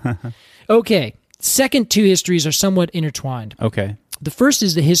kids. Okay. Second two histories are somewhat intertwined. Okay. The first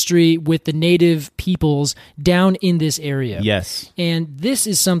is the history with the native peoples down in this area. Yes. And this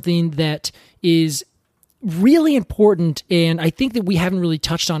is something that is really important, and I think that we haven't really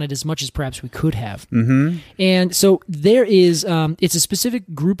touched on it as much as perhaps we could have. Mm-hmm. And so there is, it's a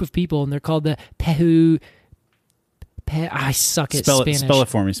specific group of people, and they're called the Pehuén. I suck at Spanish. Spell it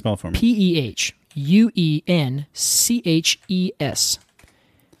for me.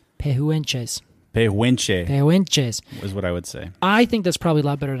 Pehuenches. Pehuenches. Pehuenche is what I would say. I think that's probably a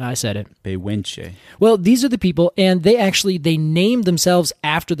lot better than I said it. Pehuenche. Well, these are the people, and they named themselves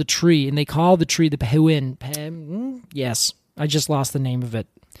after the tree, and they call the tree the Pehuén. Yes, I just lost the name of it.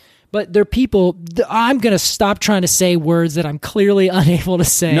 But they're people. I'm going to stop trying to say words that I'm clearly unable to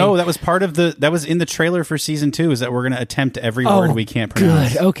say. No, that was that was in the trailer for season 2, is that we're going to attempt every word we can't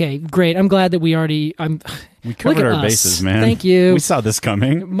pronounce. Good. Okay, great. I'm glad that we covered our bases, man. Thank you. We saw this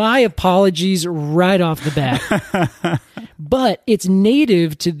coming. My apologies right off the bat. But it's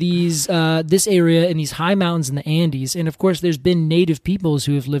native to this area in these high mountains in the Andes. And of course, there's been native peoples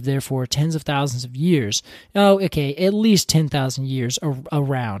who have lived there for tens of thousands of years. Oh, okay, at least 10,000 years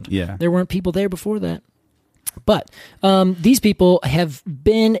around. Yeah. There weren't people there before that. But these people have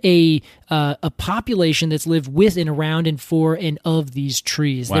been a population that's lived with and around and for and of these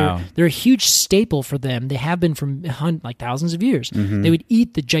trees. Wow. They're a huge staple for them. They have been from like thousands of years. Mm-hmm. They would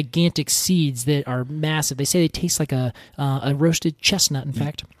eat the gigantic seeds that are massive. They say they taste like a roasted chestnut, in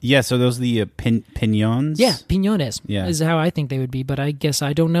fact. Yeah, so those are the piñones? Yeah, piñones is how I think they would be, but I guess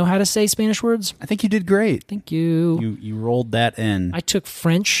I don't know how to say Spanish words. I think you did great. Thank you. You rolled that in. I took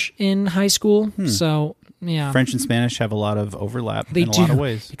French in high school, so... Yeah. French and Spanish have a lot of overlap a lot of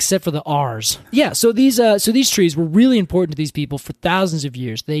ways. Except for the R's. Yeah, so these trees were really important to these people for thousands of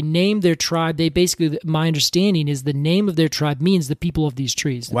years. They named their tribe. They basically, my understanding is the name of their tribe means the people of these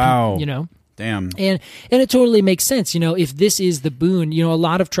trees. Wow. Damn. And it totally makes sense. If this is the boon, a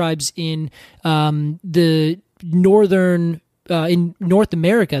lot of tribes in the northern... in North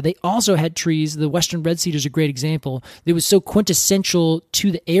America, they also had trees. The Western red cedar is a great example. It was so quintessential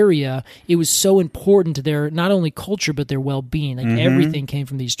to the area. It was so important to their not only culture but their well-being. Like everything came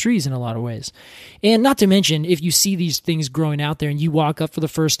from these trees in a lot of ways. And not to mention, if you see these things growing out there and you walk up for the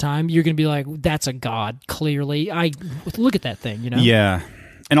first time, you're going to be like, "That's a god." Clearly, look at that thing. Yeah,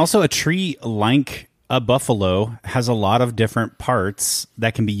 and also a tree like a buffalo has a lot of different parts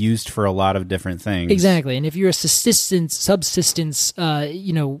that can be used for a lot of different things. Exactly. And if you're a subsistence,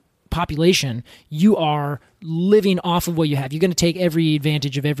 population, you are living off of what you have. You're going to take every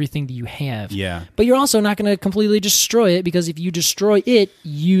advantage of everything that you have. Yeah. But you're also not going to completely destroy it, because if you destroy it,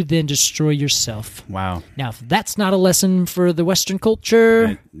 you then destroy yourself. Wow. Now, if that's not a lesson for the Western culture,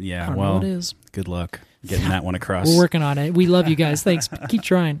 I don't know what is. Good luck getting that one across. We're working on it. We love you guys. Thanks. Keep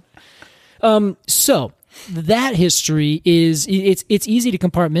trying. So that history it's easy to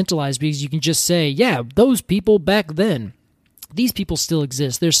compartmentalize, because you can just say, yeah, those people back then. these people still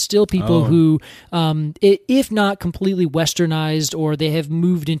exist. There's still people who, if not completely westernized or they have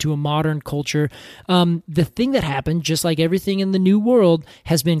moved into a modern culture, the thing that happened, just like everything in the New World,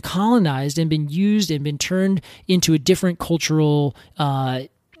 has been colonized and been used and been turned into a different cultural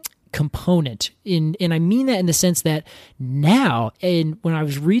component. And I mean that in the sense that now, and when I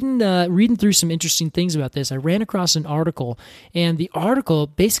was reading through some interesting things about this, I ran across an article, and the article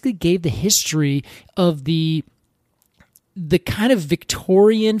basically gave the history of the kind of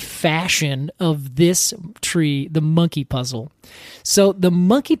Victorian fashion of this tree, the monkey puzzle. So the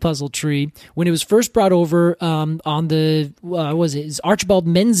monkey puzzle tree, when it was first brought over on the, is Archibald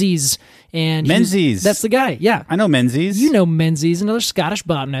Menzies. And Menzies. That's the guy, yeah. I know Menzies. You know Menzies, another Scottish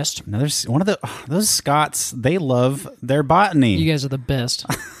botanist. One of those Scots, they love their botany. You guys are the best.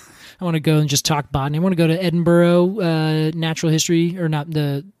 I want to go and just talk botany. I want to go to Edinburgh Natural History, or not,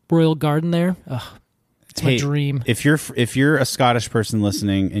 the Royal Garden there. Ugh. It's my dream. If you're a Scottish person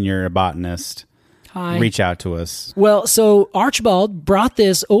listening and you're a botanist, hi, reach out to us. Well, so Archibald brought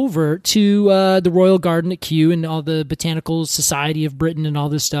this over to the Royal Garden at Kew and all the Botanical Society of Britain and all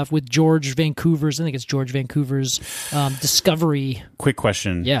this stuff with George Vancouver's, I think it's George Vancouver's discovery. Quick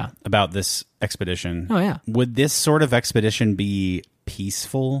question about this expedition. Oh, yeah. Would this sort of expedition be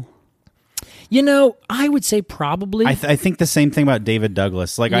peaceful? You know, I would say probably. I think the same thing about David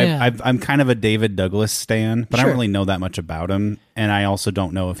Douglas. Like, I'm kind of a David Douglas stan, but I don't really know that much about him, and I also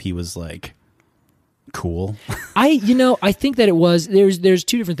don't know if he was like cool. I think that it was. There's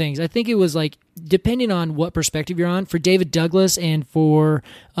two different things. I think it was like, depending on what perspective you're on, for David Douglas and for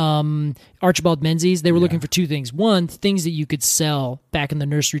Archibald Menzies, they were looking for two things. One, things that you could sell back in the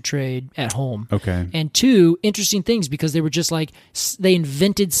nursery trade at home. Okay. And two, interesting things, because they were just like, they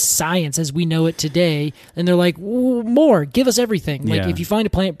invented science as we know it today, and they're like, more, give us everything. Like, if you find a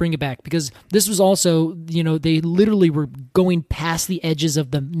plant, bring it back. Because this was also, they literally were going past the edges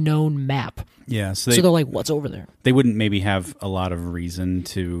of the known map. Yeah. So they're like, what's over there? They wouldn't maybe have a lot of reason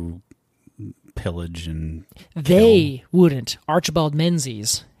to pillage and They wouldn't. Archibald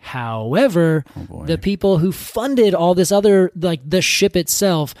Menzies. However, the people who funded all this other, like the ship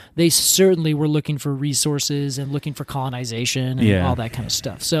itself, they certainly were looking for resources and looking for colonization and all that kind of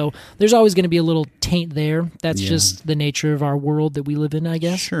stuff. So there's always going to be a little taint there. That's just the nature of our world that we live in, I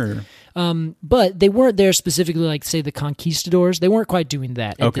guess. Sure. But they weren't there specifically, like, say, the conquistadors. They weren't quite doing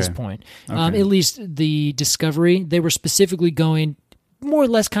that at this point. At least the Discovery, they were specifically going more or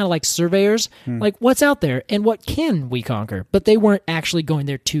less kind of like surveyors, like what's out there and what can we conquer? But they weren't actually going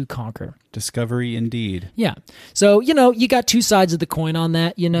there to conquer. Discovery indeed. Yeah. So, you got two sides of the coin on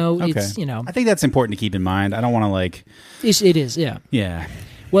that, It's, I think that's important to keep in mind. I don't want to like... It is, yeah. Yeah.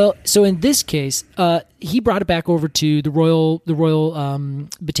 Well, so in this case, he brought it back over to the Royal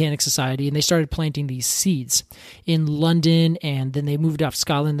Botanic Society, and they started planting these seeds in London, and then they moved off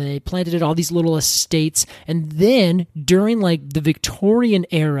Scotland, and they planted it all these little estates, and then during like the Victorian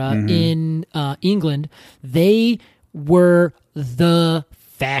era in England, they were the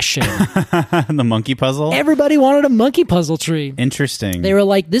fashion. The monkey puzzle? Everybody wanted a monkey puzzle tree. Interesting. They were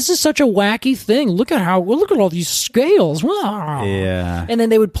like, this is such a wacky thing. Look at all these scales. Wow. Yeah. And then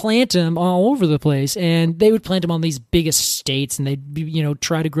they would plant them all over the place, and they would plant them on these big estates, and they'd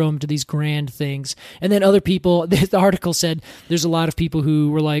try to grow them to these grand things. And then other people, the article said there's a lot of people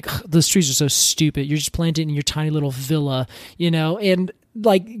who were like, those trees are so stupid. You're just planting in your tiny little villa, and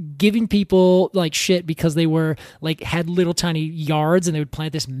like giving people like shit because they were like had little tiny yards and they would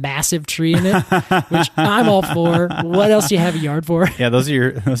plant this massive tree in it, which I'm all for. What else do you have a yard for? Yeah, those are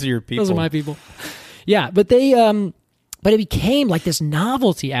your people. Those are my people. Yeah, but they but it became like this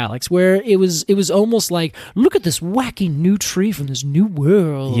novelty, Alex, where it was almost like, look at this wacky new tree from this new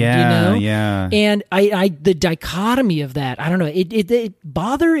world. Yeah, yeah. And I the dichotomy of that, I don't know. It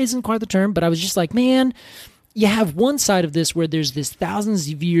bother isn't quite the term, but I was just like, man. You have one side of this where there's this thousands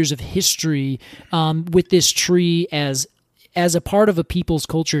of years of history with this tree as a part of a people's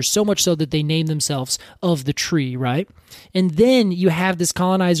culture, so much so that they name themselves of the tree, right? And then you have this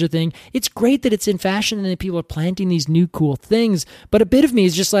colonizer thing. It's great that it's in fashion and that people are planting these new cool things, but a bit of me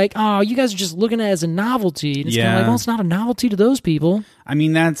is just like, oh, you guys are just looking at it as a novelty. And it's kind of like, well, it's not a novelty to those people. I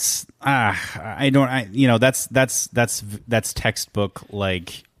mean, that's that's textbook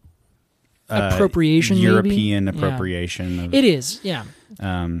like appropriation, European maybe? appropriation. It is, yeah.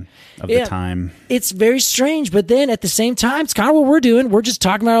 of the time. It's very strange, but then at the same time, it's kind of what we're doing. We're just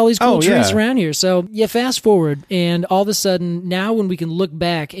talking about all these cool trees around here. So you fast forward, and all of a sudden, now when we can look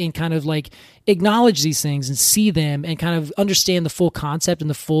back and kind of like acknowledge these things and see them and kind of understand the full concept and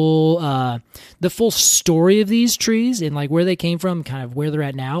the full story of these trees and like where they came from, kind of where they're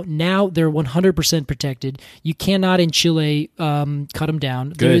at now. Now they're 100% protected. You cannot in Chile cut them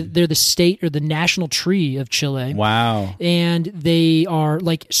down. They're the state or the national tree of Chile. Wow. And they are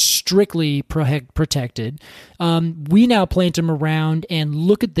like strictly protected. We now plant them around and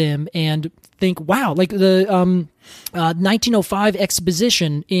look at them and think, wow, like the 1905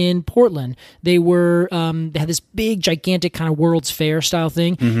 exposition in Portland. They had this big, gigantic kind of World's Fair style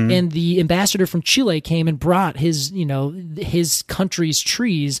thing, and the ambassador from Chile came and brought his country's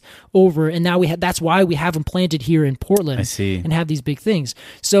trees over, and now that's why we have them planted here in Portland. I see. And have these big things.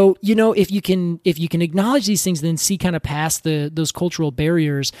 So if you can acknowledge these things, then see kind of past those cultural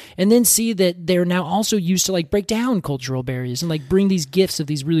barriers, and then see that they're now also used to like break down cultural barriers and like bring these gifts of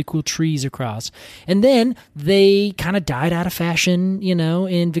these really cool trees across. And then they kind of died out of fashion,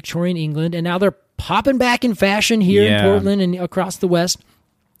 in Victorian England, and now they're popping back in fashion here in Portland and across the West.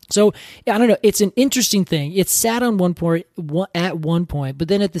 So I don't know. It's an interesting thing. It's sad on at one point, but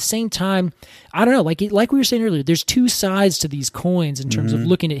then at the same time, I don't know. Like we were saying earlier, there's two sides to these coins in terms of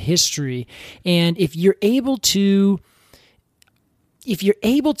looking at history, and if you're able to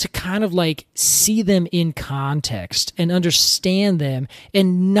kind of like see them in context and understand them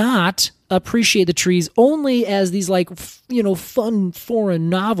and not appreciate the trees only as these like, fun foreign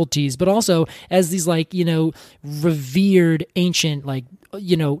novelties, but also as these like, revered ancient, like,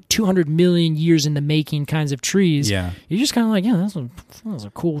 200 million years in the making kinds of trees. Yeah. You're just kind of like, that's a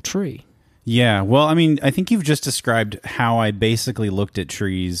cool tree. Yeah, well, I mean, I think you've just described how I basically looked at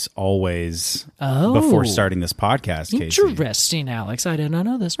trees always before starting this podcast, Casey. Interesting, Alex. I did not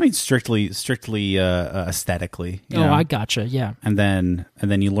know this. I mean, strictly aesthetically. I gotcha, yeah. And then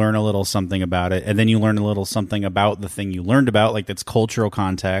you learn a little something about it, and then you learn a little something about the thing you learned about, like its cultural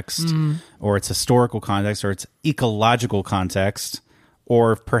context, or its historical context, or its ecological context,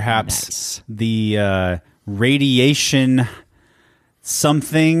 or perhaps the radiation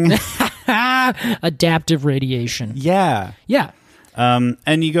something... Adaptive radiation. Yeah.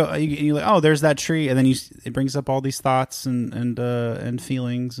 And you go, you're like, oh, there's that tree, and then it brings up all these thoughts and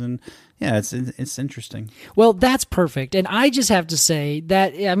feelings, and yeah, it's interesting. Well, that's perfect, and I just have to say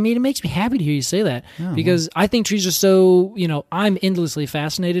that it makes me happy to hear you say that because I think trees are so I'm endlessly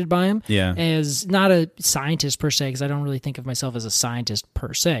fascinated by them. Yeah. As not a scientist per se, because I don't really think of myself as a scientist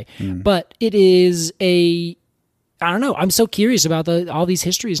per se, but it is I don't know. I'm so curious about all these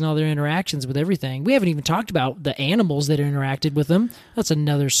histories and all their interactions with everything. We haven't even talked about the animals that interacted with them. That's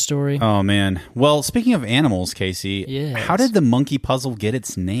another story. Oh, man. Well, speaking of animals, Casey, how did the monkey puzzle get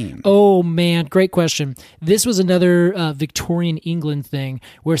its name? Oh, man. Great question. This was another Victorian England thing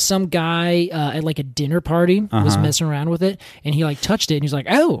where some guy at like a dinner party was messing around with it, and he like touched it, and he's like,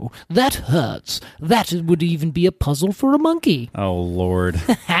 oh, that hurts. That would even be a puzzle for a monkey. Oh, Lord.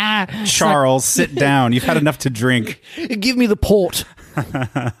 Charles, sit down. You've had enough to drink. Give me the port.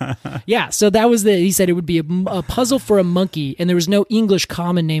 Yeah, so that was he said it would be a puzzle for a monkey, and there was no English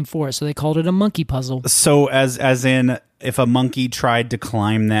common name for it, so they called it a monkey puzzle. So as in, if a monkey tried to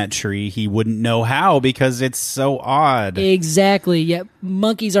climb that tree, he wouldn't know how because it's so odd. Exactly. Yeah,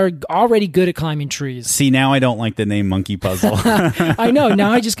 monkeys are already good at climbing trees. See, now I don't like the name monkey puzzle. I know.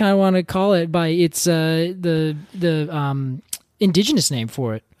 Now I just kind of want to call it by its the indigenous name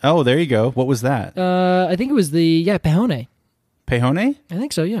for it. Oh, there you go. What was that? I think it was Pehuén. Pehuén? I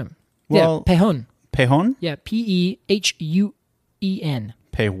think so, yeah. Well, yeah, Pehuén. Pehuén? Yeah, Pehuén.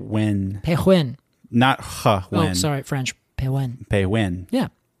 Pehuén. Not Pehuén. Oh, sorry, French. Pehuén. Pehuén. Yeah.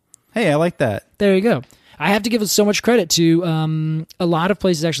 Hey, I like that. There you go. I have to give so much credit to a lot of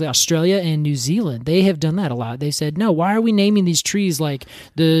places, actually, Australia and New Zealand. They have done that a lot. They said, no, why are we naming these trees like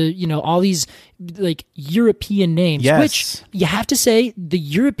all these like European names? Yes. Which you have to say the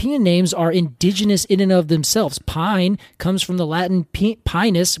European names are indigenous in and of themselves. Pine comes from the Latin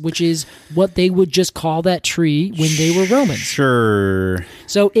pinus, which is what they would just call that tree when they were Romans. Sure.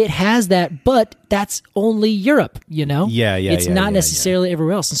 So it has that, but that's only Europe, Yeah. It's not necessarily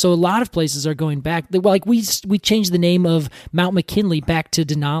everywhere else. And so a lot of places are going back. Like we changed the name of Mount McKinley back to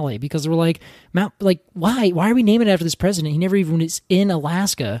Denali because we're like, why are we naming it after this president? He never even is in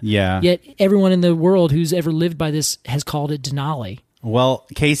Alaska. Yeah. Yet everyone in the world who's ever lived by this has called it Denali. Well,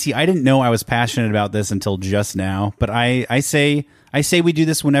 Casey, I didn't know I was passionate about this until just now, but I say we do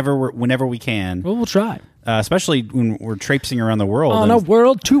this whenever we can. Well, we'll try. especially when we're traipsing around the world. On a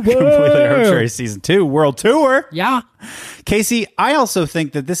world tour. Completely Arbitrary Season 2, World Tour. Yeah. Casey, I also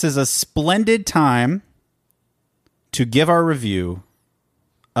think that this is a splendid time to give our review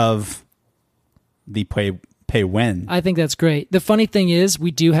of the Pehuén. I think that's great. The funny thing is,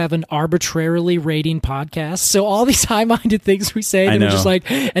 we do have an arbitrarily rating podcast. So all these high-minded things we say, we're just like,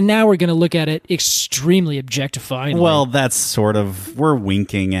 and now we're going to look at it extremely objectifying. Well, that's sort of, we're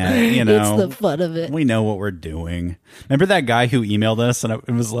winking at it, you know. It's the fun of it. We know what we're doing. Remember that guy who emailed us and it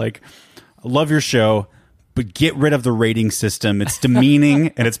was like, I love your show, but get rid of the rating system. It's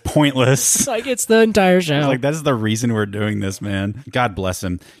demeaning and it's pointless. Like, it's the entire show. Like, that's the reason we're doing this, man. God bless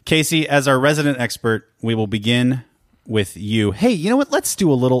him. Casey, as our resident expert, we will begin with you. Hey, you know what? Let's do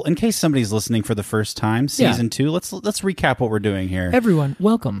a little, in case somebody's listening for the first time, season 2, let's recap what we're doing here. Everyone,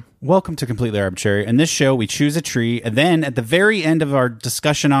 welcome. Welcome to Completely Arbitrary. In this show, we choose a tree, and then at the very end of our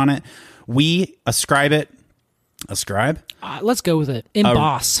discussion on it, we ascribe it. Ascribe? Let's go with it.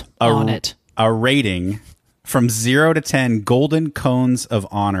 Emboss on it. A rating from 0 to 10 golden cones of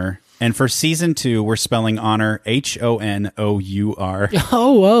honor. And for season 2, we're spelling honor Honour.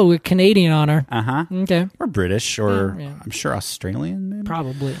 Oh, a Canadian honor. Uh-huh. Okay. Or British, or I'm sure Australian, maybe?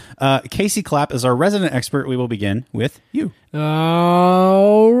 Probably. Casey Clapp is our resident expert. We will begin with you.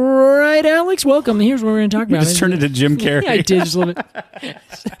 All right, Alex, welcome. Here's what we're going to talk about. Just turned into Jim Carrey. Yeah, I did just a little bit.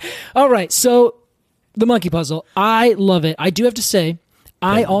 All right, so the monkey puzzle. I love it. I do have to say,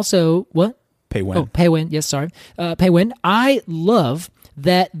 I also... What? Pehuén. Oh, Pehuén. Yes, sorry. Pehuén. I love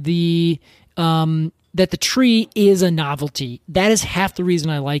that the tree is a novelty. That is half the reason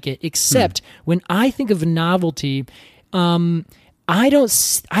I like it. Except when I think of a novelty, I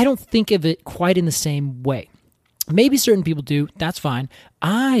don't think of it quite in the same way. Maybe certain people do. That's fine.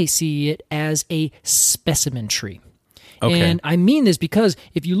 I see it as a specimen tree. Okay. And I mean this because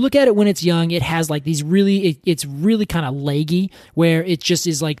if you look at it when it's young, it has like these it's really kind of leggy, where it just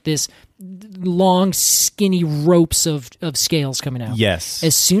is like this long, skinny ropes of scales coming out. Yes.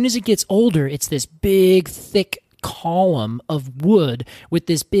 As soon as it gets older, it's this big, thick column of wood with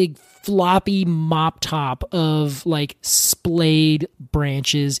this big floppy mop top of like splayed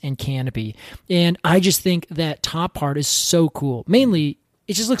branches and canopy. And I just think that top part is so cool. Mainly,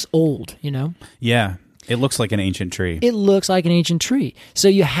 it just looks old, you know? Yeah. It looks like an ancient tree. It looks like an ancient tree. So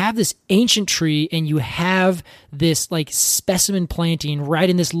you have this ancient tree and you have this like specimen planting right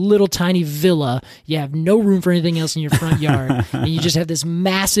in this little tiny villa. You have no room for anything else in your front yard. And you just have this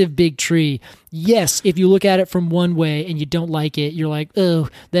massive big tree. Yes, if you look at it from one way and you don't like it, you're like, oh,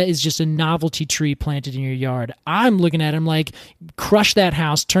 that is just a novelty tree planted in your yard. I'm looking at it, I'm like, crush that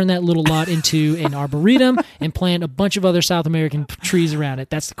house, turn that little lot into an arboretum, and plant a bunch of other South American trees around it.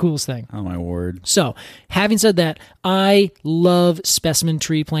 That's the coolest thing. Oh, my word. So, having said that, I love specimen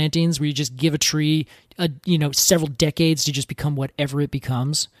tree plantings where you just give a tree several decades to just become whatever it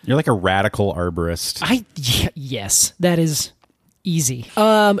becomes. You're like a radical arborist. Yes, that is easy.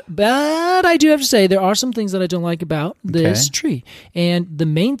 But I do have to say there are some things that I don't like about this tree. And the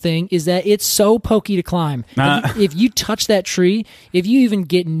main thing is that it's so pokey to climb. If you touch that tree, if you even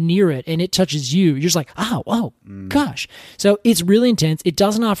get near it and it touches you, you're just like, gosh. So it's really intense. It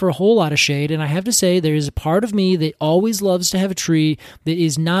doesn't offer a whole lot of shade. And I have to say there is a part of me that always loves to have a tree that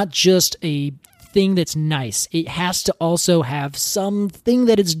is not just a thing that's nice. It has to also have something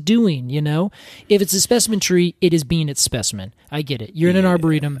that it's doing, you know? If it's a specimen tree, it is being its specimen. I get it. You're in an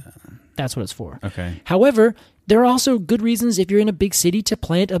arboretum. That's what it's for. Okay. However, there are also good reasons if you're in a big city to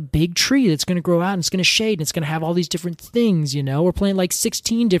plant a big tree that's going to grow out and it's going to shade and it's going to have all these different things, you know? Or plant like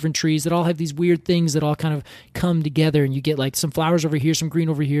 16 different trees that all have these weird things that all kind of come together and you get like some flowers over here, some green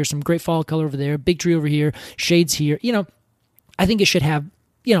over here, some great fall color over there, big tree over here, shades here. You know, I think it should have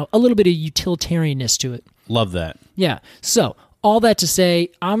a little bit of utilitarianness to it. Love that. Yeah. So, all that to say,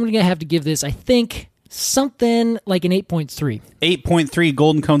 I'm going to have to give this, I think, something like an 8.3. 8.3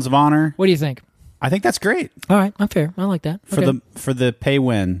 golden cones of honor. What do you think? I think that's great. All right. I'm fair. I like that. For the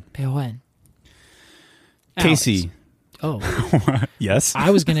Pehuén. Pehuén. Casey. Oh. Yes?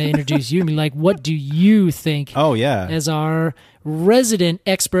 I was going to introduce you and be like, what do you think? Oh, yeah. As our resident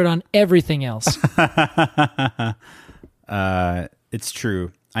expert on everything else. It's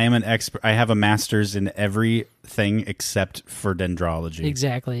true. I am an expert. I have a master's in everything except for dendrology.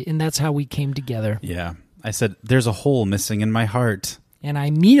 Exactly. And that's how we came together. Yeah. I said, there's a hole missing in my heart. And I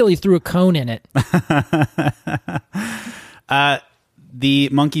immediately threw a cone in it. The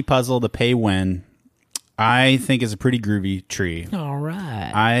monkey puzzle, the Pehuén, I think is a pretty groovy tree. All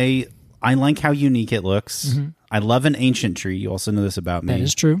right. I like how unique it looks. Mm-hmm. I love an ancient tree. You also know this about me. That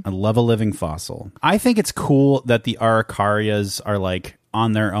is true. I love a living fossil. I think it's cool that the araucarias are like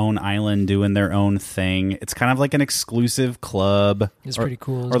on their own island doing their own thing. It's kind of like an exclusive club. It's pretty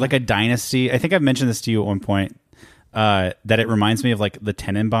cool. Or like a dynasty. I think I've mentioned this to you at one point, that it reminds me of like the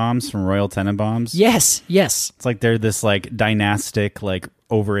Tenenbaums from Royal Tenenbaums. Yes. It's like they're this like dynastic, like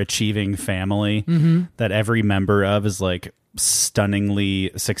overachieving family that every member of is like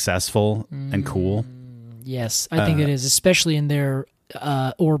stunningly successful and cool. Yes, I think it is, especially in their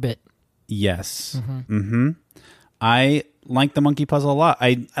orbit. Yes. I like the monkey puzzle a lot.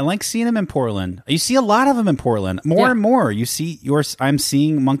 I like seeing them in Portland. You see a lot of them in Portland. More and more. You see I'm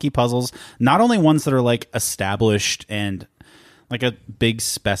seeing monkey puzzles, not only ones that are like established and like a big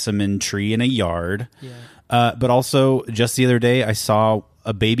specimen tree in a yard, but also just the other day I saw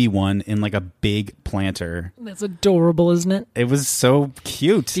a baby one in like a big planter. That's adorable, isn't it? It was so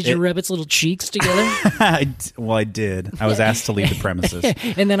cute. Did you rub its little cheeks together? I did. I was asked to leave the premises.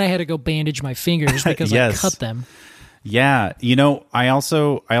 And then I had to go bandage my fingers because I cut them. Yeah. You know, I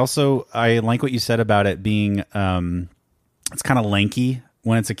like what you said about it being, it's kind of lanky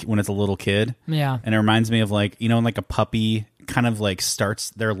when it's a little kid. Yeah. And it reminds me of like, you know, like a puppy kind of like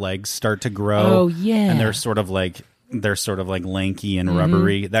their legs start to grow. Oh, yeah. And they're sort of like lanky and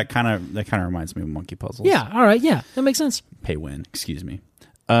rubbery. That kind of reminds me of monkey puzzles. Yeah. All right. Yeah. That makes sense. Pehuén, excuse me.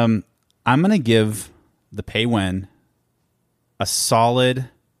 I'm going to give the Pehuén a solid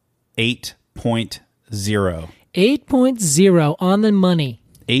 8.0. 8.0 on the money.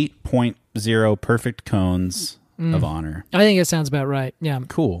 8.0 perfect cones of honor. I think that sounds about right. Yeah.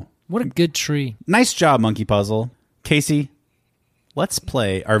 Cool. What a good tree. Nice job, Monkey Puzzle. Casey, let's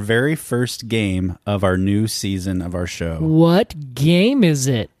play our very first game of our new season of our show. What game is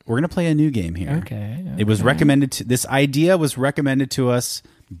it? We're going to play a new game here. Okay. It was recommended this idea was recommended to us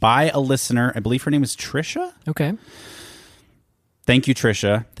by a listener. I believe her name is Trisha. Okay. Thank you,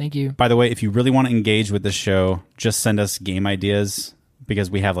 Trisha. Thank you. By the way, if you really want to engage with this show, just send us game ideas because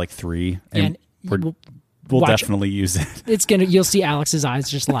we have like 3 and we'll definitely use it. You'll see Alex's eyes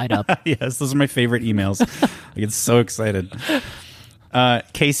just light up. Yes, those are my favorite emails. I get so excited.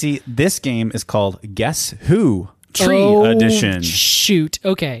 Casey, this game is called Guess Who Tree Edition. Shoot.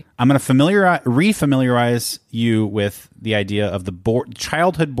 Okay. I'm going to re-familiarize you with the idea of the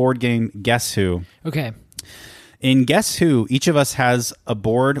childhood board game Guess Who. Okay. In Guess Who, each of us has a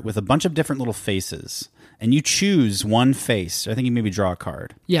board with a bunch of different little faces, and you choose one face. I think you maybe draw a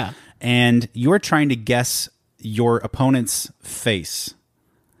card. Yeah. And you're trying to guess your opponent's face.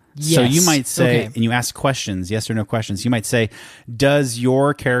 Yes. So you might say, okay. And you ask questions, yes or no questions. You might say, does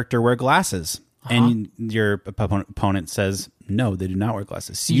your character wear glasses? And your opponent says, no, they do not wear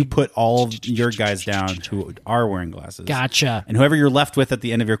glasses. So you put all of your guys down who are wearing glasses. Gotcha. And whoever you're left with at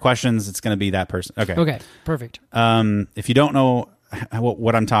the end of your questions, it's going to be that person. Okay. Okay. Perfect. If you don't know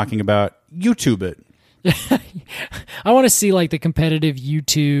what I'm talking about, YouTube it. I want to see like the competitive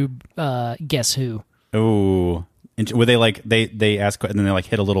YouTube Guess Who. Oh, where they like they ask and then they like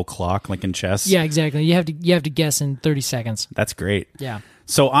hit a little clock like in chess. Yeah, exactly. You have to guess in 30 seconds. That's great. Yeah.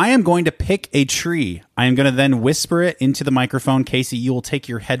 So I am going to pick a tree. I am going to then whisper it into the microphone. Casey, you will take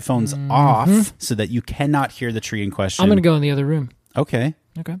your headphones off so that you cannot hear the tree in question. I'm going to go in the other room. Okay.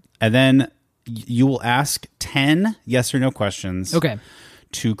 Okay. And then you will ask 10 yes or no questions. Okay.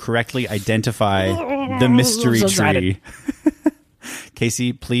 To correctly identify the mystery tree.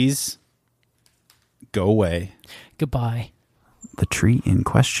 Casey, please go away. Goodbye. The tree in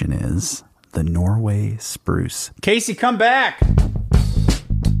question is the Norway spruce. Casey, come back!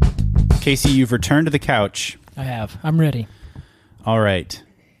 Casey, you've returned to the couch. I have. I'm ready. All right.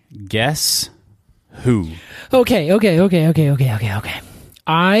 Guess who? Okay.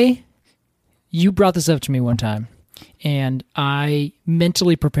 You brought this up to me one time, and I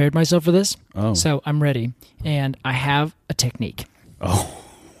mentally prepared myself for this. Oh. So I'm ready, and I have a technique. Oh,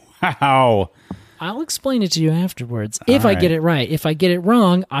 wow. I'll explain it to you afterwards if I get it right. If I get it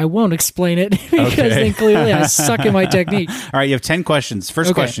wrong, I won't explain it because then clearly I suck at my technique. All right, you have 10 questions.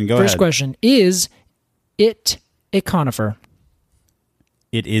 First question, go ahead. First question, is it a conifer?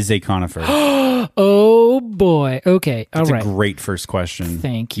 It is a conifer. Oh boy. Okay. That's all right. a great first question.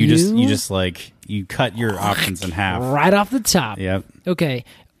 Thank you. You just like you cut your options in half. Right off the top. Yep. Okay.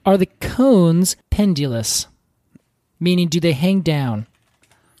 Are the cones pendulous? Meaning do they hang down?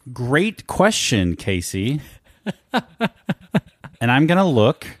 Great question, Casey. And I'm going to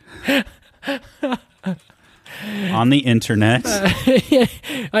look on the internet.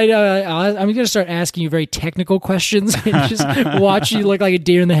 I know. I'm going to start asking you very technical questions and just watch you look like a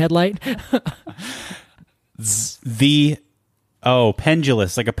deer in the headlight.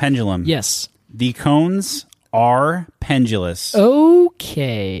 Pendulous, like a pendulum. Yes. The cones are pendulous.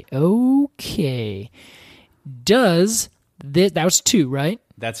 Okay. Does That was 2, right?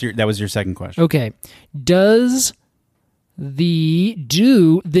 That was your second question. Okay. Do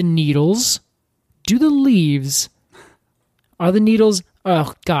the needles, do the leaves, are the needles,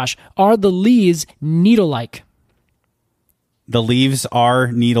 oh gosh, are the leaves needle-like? The leaves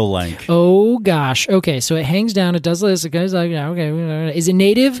are needle-like. Oh gosh. Okay, so it hangs down, it does this, it goes like, okay. Is it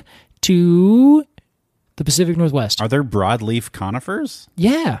native to the Pacific Northwest? Are there broadleaf conifers?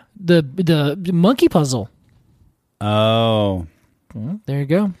 Yeah, the monkey puzzle. Oh. Well, there you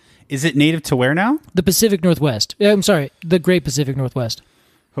go. Is it native to where now? The Pacific Northwest. I'm sorry, the Great Pacific Northwest.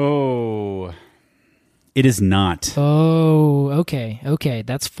 Oh. It is not. Oh, okay,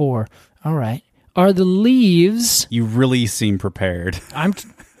 that's 4. All right. Are the leaves... You really seem prepared.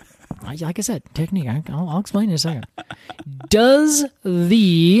 Like I said, technique. I'll explain in a second. Does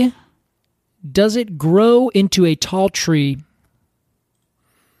it grow into a tall tree?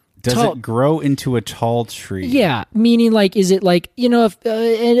 Does it grow into a tall tree? Yeah, meaning like, is it like,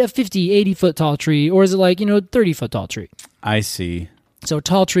 a 50, 80 foot tall tree, or is it like, 30 foot tall tree? I see. So a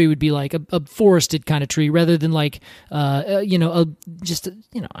tall tree would be like a forested kind of tree rather than like, a juniper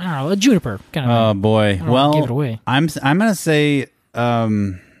kind of. Oh boy. Well, give it away. I'm going to say,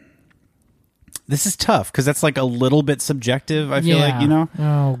 this is tough because that's like a little bit subjective. I feel like,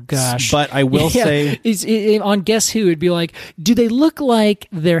 Oh gosh. But I will say, on Guess Who, it'd be like, do they look like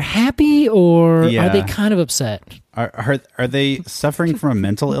they're happy or are they kind of upset? Are they suffering from a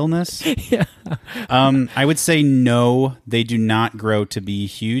mental illness? Yeah. I would say no. They do not grow to be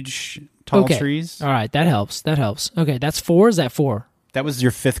huge tall trees. All right, that helps. Okay, that's 4. Is that 4? That was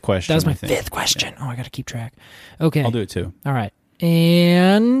your 5th question. That was my 5th question. Yeah. Oh, I got to keep track. Okay, I'll do it too. All right.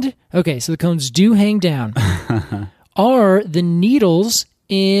 And, okay, so the cones do hang down. Are the needles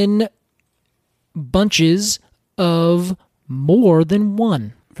in bunches of more than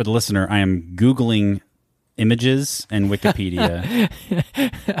 1? For the listener, I am Googling images and Wikipedia.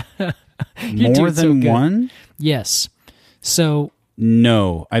 More than 1? Yes. So...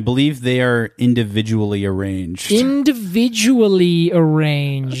 No, I believe they are individually arranged. Individually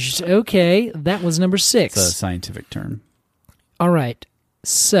arranged. Okay, that was number 6. It's a scientific term. All right.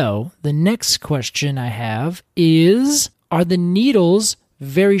 So the next question I have is, are the needles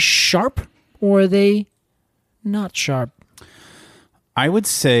very sharp or are they not sharp? I would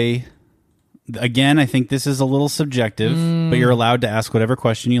say, again, I think this is a little subjective, but you're allowed to ask whatever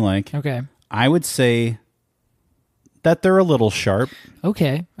question you like. Okay. I would say that they're a little sharp.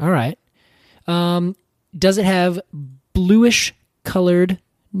 Okay. All right. Does it have bluish colored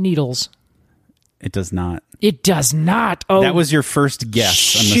needles? It does not. It does not. Oh, that was your first guess,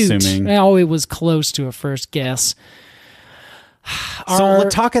 shoot. I'm assuming. Oh, it was close to a first guess. So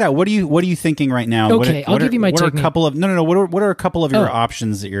talk it out. What are you thinking right now? Okay, I'll give you my technique. What are a couple of your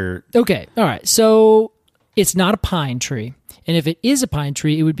options that you're... Okay, all right. So it's not a pine tree. And if it is a pine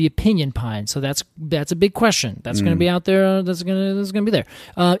tree, it would be a pinyon pine. So that's a big question. That's going to be out there. That's going to be there.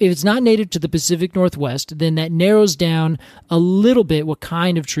 If it's not native to the Pacific Northwest, then that narrows down a little bit what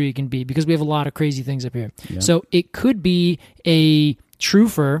kind of tree it can be because we have a lot of crazy things up here. Yeah. So it could be a true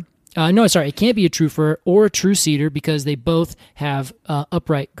fir. It can't be a true fir or a true cedar because they both have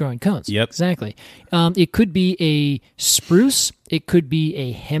upright growing cones. Yep. Exactly. It could be a spruce. It could be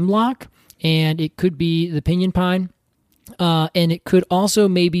a hemlock. And it could be the pinyon pine. And it could also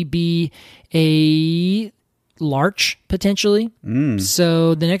maybe be a larch, potentially.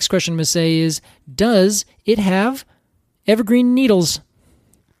 So the next question I'm going to say is, does it have evergreen needles?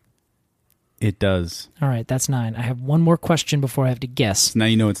 It does. All right, that's 9. I have one more question before I have to guess. So now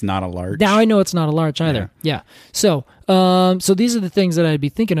you know it's not a larch. Now I know it's not a larch either. Yeah. So these are the things that I'd be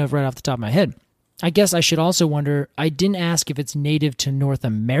thinking of right off the top of my head. I guess I should also wonder, I didn't ask if it's native to North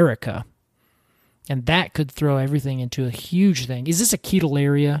America. And that could throw everything into a huge thing. Is this a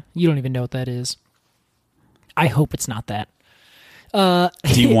Ketalaria? You don't even know what that is. I hope it's not that. Do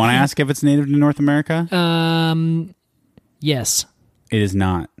you want to ask if it's native to North America? Yes. It is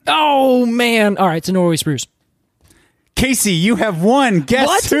not. Oh, man. All right, it's a Norway spruce. Casey, you have won.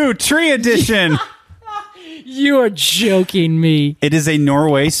 Guess who? Tree edition. You are joking me. It is a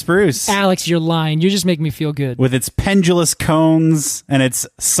Norway spruce. Alex, you're lying. You're just making me feel good. With its pendulous cones and its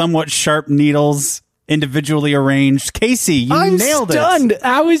somewhat sharp needles individually arranged. Casey, you nailed it. I'm stunned.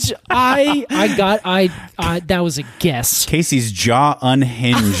 That was a guess. Casey's jaw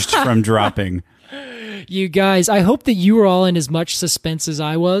unhinged from dropping. You guys, I hope that you were all in as much suspense as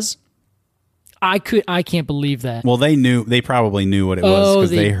I was. I can't believe that. Well, they probably knew what it was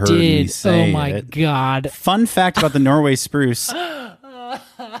because they heard me say it. Oh my God. Fun fact about the Norway spruce.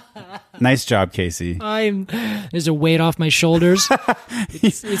 Nice job, Casey. There's a weight off my shoulders.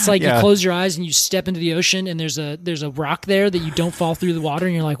 It's like you close your eyes and you step into the ocean, and there's a rock there that you don't fall through the water,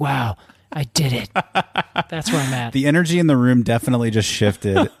 and you're like, wow, I did it. That's where I'm at. The energy in the room definitely just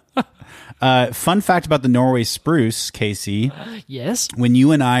shifted. Fun fact about the Norway spruce, Casey. Yes? When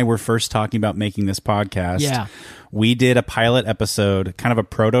you and I were first talking about making this podcast, we did a pilot episode, kind of a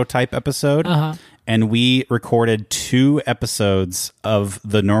prototype episode, and we recorded 2 episodes of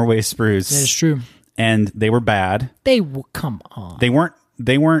the Norway spruce. That is true. And they were bad. Come on. They weren't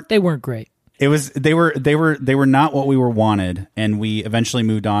great. They were not what we were wanted, and we eventually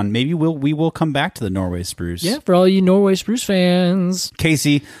moved on. Maybe we will come back to the Norway spruce. Yeah, for all you Norway spruce fans.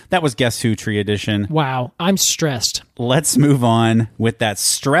 Casey, that was Guess Who Tree Edition. Wow, I'm stressed. Let's move on with that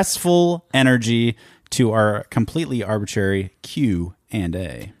stressful energy to our completely arbitrary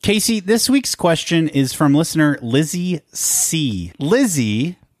Q&A. Casey, this week's question is from listener Lizzie C.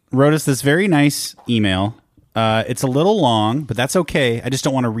 Lizzie wrote us this very nice email. It's a little long, but that's okay. I just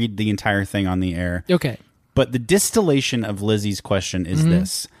don't want to read the entire thing on the air. Okay. But the distillation of Lizzie's question is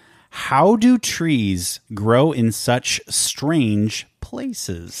this. How do trees grow in such strange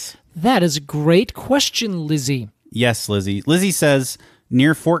places? That is a great question, Lizzie. Yes, Lizzie. Lizzie says,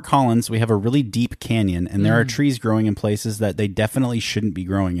 near Fort Collins, we have a really deep canyon, and there are trees growing in places that they definitely shouldn't be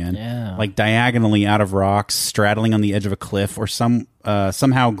growing in. Yeah. Like diagonally out of rocks, straddling on the edge of a cliff, or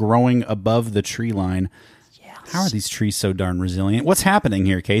somehow growing above the tree line. How are these trees so darn resilient? What's happening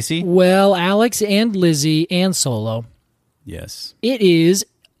here, Casey? Well, Alex and Lizzie and Solo. Yes. It is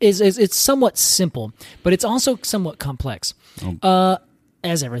it's somewhat simple, but it's also somewhat complex.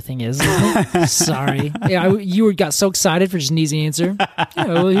 As everything is. Isn't it? Sorry. Yeah, you got so excited for just an easy answer. Yeah,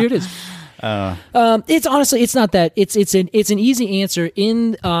 well, here it is. It's honestly, it's not that. It's an easy answer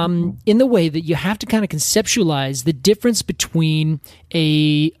in the way that you have to kind of conceptualize the difference between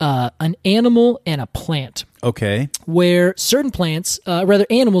an animal and a plant. Okay. Where certain plants, rather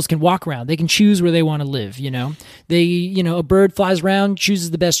animals, can walk around. They can choose where they want to live. A bird flies around,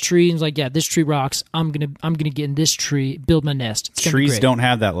 chooses the best tree, and is like, yeah, this tree rocks. I'm gonna get in this tree, build my nest. Trees don't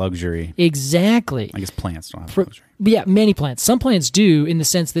have that luxury. Exactly. I guess plants don't have that luxury. Yeah, many plants. Some plants do, in the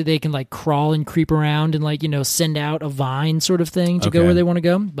sense that they can like crawl and creep around and send out a vine sort of thing to go where they want to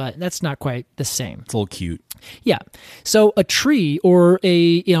go. But that's not quite the same. It's a little cute. Yeah. So a tree or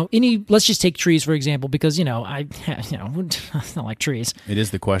let's just take trees for example, because I don't like trees. It is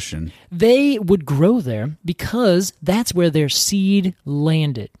the question. They would grow there because that's where their seed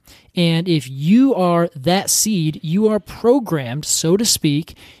landed. And if you are that seed, you are programmed, so to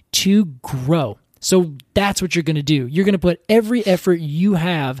speak, to grow. So that's what you're going to do. You're going to put every effort you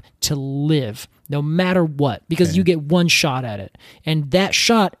have to live, no matter what, because you get one shot at it. And that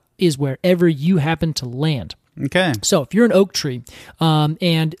shot is wherever you happen to land. Okay. So if you're an oak tree,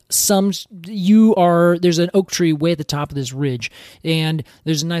 and there's an oak tree way at the top of this ridge, and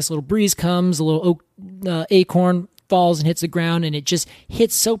there's a nice little breeze comes, a little oak acorn falls and hits the ground, and it just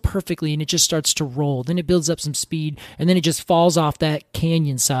hits so perfectly, and it just starts to roll. Then it builds up some speed, and then it just falls off that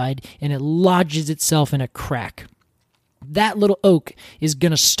canyon side, and it lodges itself in a crack. That little oak is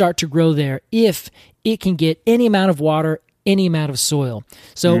going to start to grow there if it can get any amount of water, any amount of soil.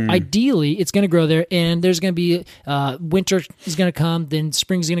 So ideally, it's going to grow there, and there's going to be winter is going to come, then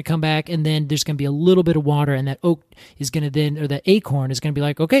spring's going to come back, and then there's going to be a little bit of water, and that oak is going to that acorn is going to be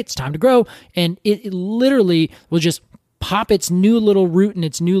like, okay, it's time to grow, and it literally will just pop its new little root and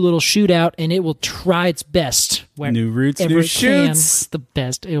its new little shoot out, and it will try its best. New roots, new shoots. The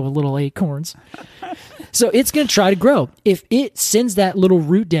best little acorns. So it's going to try to grow. If it sends that little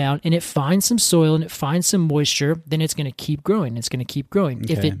root down and it finds some soil and it finds some moisture, then it's going to keep growing. It's going to keep growing.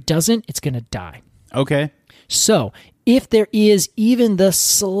 Okay. If it doesn't, it's going to die. Okay. So if there is even the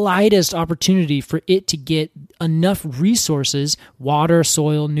slightest opportunity for it to get enough resources, water,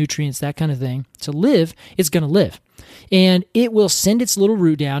 soil, nutrients, that kind of thing, to live, it's going to live. And it will send its little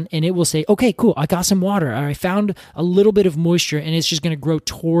root down, and it will say, okay, cool, I got some water. I found a little bit of moisture, and it's just going to grow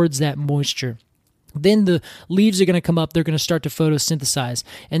towards that moisture. Then the leaves are going to come up. They're going to start to photosynthesize.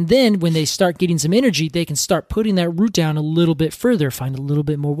 And then when they start getting some energy, they can start putting that root down a little bit further, find a little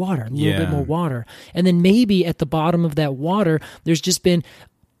bit more water, a little bit more water. And then maybe at the bottom of that water, there's just been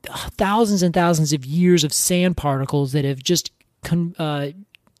thousands and thousands of years of sand particles that have just, I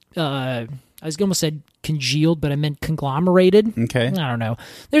almost said congealed, but I meant conglomerated. Okay. I don't know.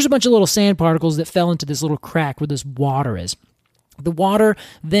 There's a bunch of little sand particles that fell into this little crack where this water is. The water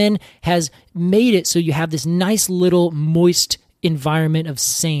then has made it so you have this nice little moist environment of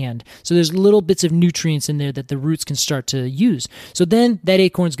sand. So there's little bits of nutrients in there that the roots can start to use. So then that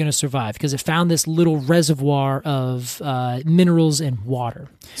acorn is going to survive because it found this little reservoir of minerals and water.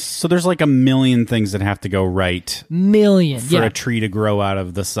 So there's like a million things that have to go right. For a tree to grow out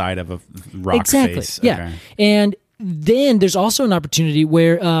of the side of a rock face. Yeah. Okay. And then there's also an opportunity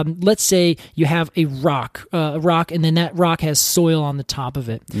where, let's say you have a rock, and then that rock has soil on the top of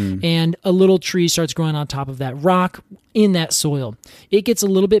it, and a little tree starts growing on top of that rock in that soil. It gets a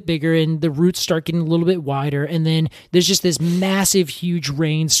little bit bigger, and the roots start getting a little bit wider, and then there's just this massive, huge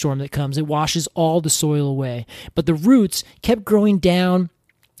rainstorm that comes. It washes all the soil away, but the roots kept growing down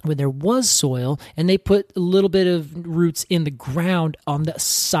when there was soil, and they put a little bit of roots in the ground on the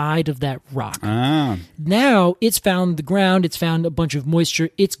side of that rock. Now it's found the ground, it's found a bunch of moisture,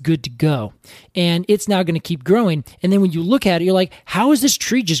 it's good to go. And it's now going to keep growing. And then when you look at it, you're like, how is this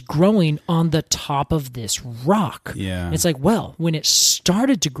tree just growing on the top of this rock? Yeah. And it's like, well, when it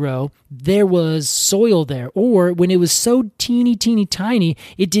started to grow, there was soil there. Or when it was so teeny, teeny, tiny,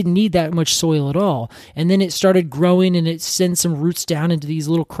 it didn't need that much soil at all. And then it started growing, and it sends some roots down into these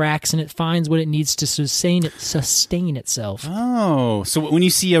little cracks, and it finds what it needs to sustain itself. Oh, so when you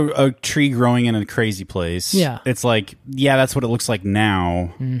see a tree growing in a crazy place, it's like, that's what it looks like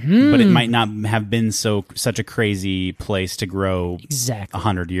now, but it might not have been such a crazy place to grow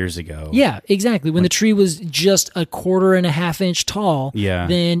 100 years ago. Yeah, exactly. When the tree was just 1.5 inch tall,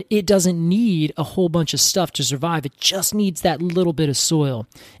 then it doesn't need a whole bunch of stuff to survive. It just needs that little bit of soil.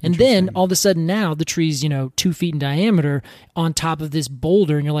 And then all of a sudden now the tree's 2 feet in diameter on top of this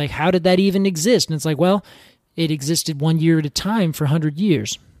boulder, and you're like, how did that even exist? And it's like, well, it existed 1 year at a time for 100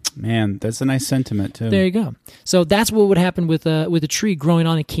 years. Man, that's a nice sentiment too. There you go. So that's what would happen with a tree growing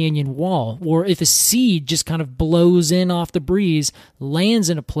on a canyon wall, or if a seed just kind of blows in off the breeze, lands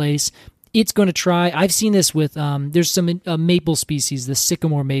in a place. It's going to try. I've seen this with there's some maple species, the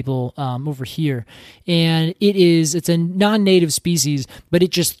sycamore maple over here, and it's a non-native species, but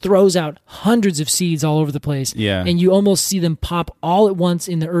it just throws out hundreds of seeds all over the place. Yeah, and you almost see them pop all at once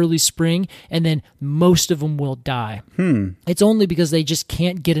in the early spring, and then most of them will die. It's only because they just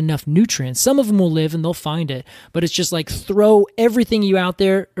can't get enough nutrients. Some of them will live and they'll find it, but it's just like throw everything you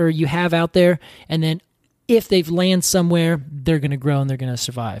have out there, and then if they've landed somewhere, they're going to grow and they're going to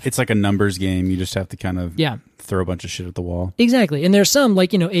survive. It's like a numbers game. You just have to kind of throw a bunch of shit at the wall. Exactly. And there's some,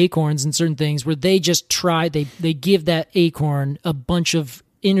 like, acorns and certain things where they just try, they give that acorn a bunch of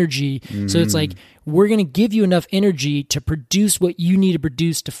energy. So it's like, we're going to give you enough energy to produce what you need to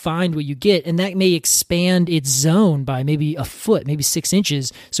produce to find what you get. And that may expand its zone by maybe a foot, maybe 6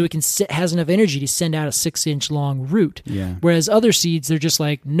 inches. So it has enough energy to send out a 6-inch long root. Yeah. Whereas other seeds, they're just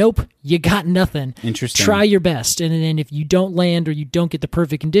like, nope, you got nothing. Interesting. Try your best. And then if you don't land or you don't get the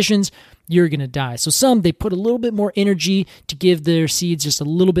perfect conditions, you're going to die. So some, they put a little bit more energy to give their seeds just a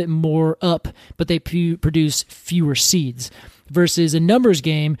little bit more up, but they produce fewer seeds. Versus a numbers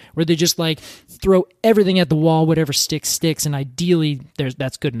game where they just like throw everything at the wall, whatever sticks, and ideally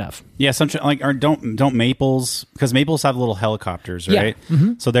that's good enough. Yeah, don't maples, because maples have little helicopters, right? Yeah.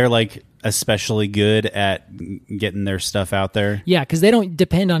 Mm-hmm. So they're like especially good at getting their stuff out there. Yeah, because they don't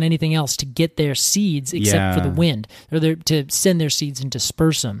depend on anything else to get their seeds except for the wind, or to send their seeds and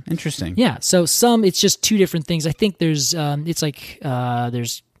disperse them. Interesting. Yeah, so some, it's just two different things. I think there's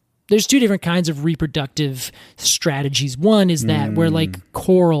there's two different kinds of reproductive strategies. One is that where like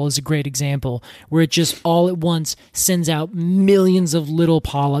coral is a great example, where it just all at once sends out millions of little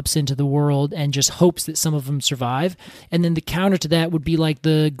polyps into the world and just hopes that some of them survive. And then the counter to that would be like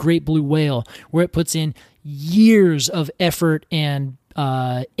the great blue whale, where it puts in years of effort and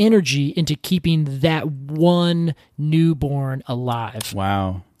energy into keeping that one newborn alive.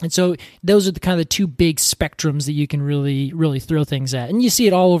 Wow. And so those are the kind of the two big spectrums that you can really, really throw things at. And you see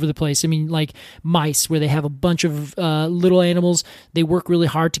it all over the place. I mean, like mice, where they have a bunch of little animals, they work really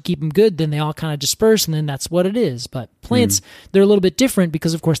hard to keep them good, then they all kind of disperse, and then that's what it is. But plants, they're a little bit different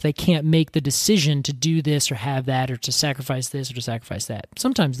because, of course, they can't make the decision to do this or have that, or to sacrifice this or to sacrifice that.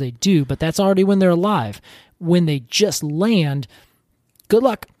 Sometimes they do, but that's already when they're alive. When they just land, good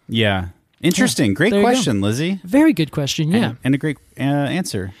luck. Yeah. Interesting. Great question, Lizzie. Very good question, yeah. And a great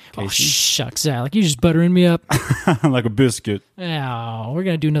answer, Casey. Oh, shucks, Alec. You're just buttering me up. Like a biscuit. Oh, we're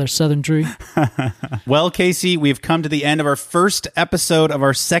going to do another Southern Tree. Well, Casey, we've come to the end of our first episode of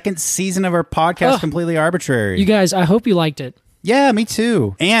our second season of our podcast, Completely Arbitrary. You guys, I hope you liked it. Yeah, me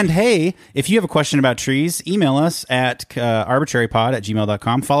too. And hey, if you have a question about trees, email us at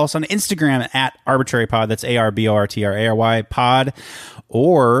arbitrarypod@gmail.com. Follow us on Instagram at arbitrarypod. That's ARBORTRARY pod.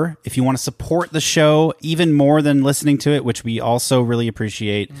 Or if you want to support the show even more than listening to it, which we also really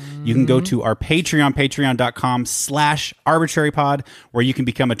appreciate, you can go to our Patreon, patreon.com/arbitrarypod, where you can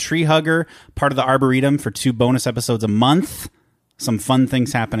become a tree hugger, part of the Arboretum for 2 bonus episodes a month. some fun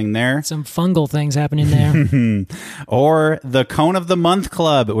things happening there. Some fungal things happening there. Or the Cone of the Month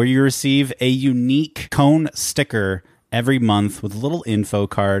Club, where you receive a unique cone sticker every month with a little info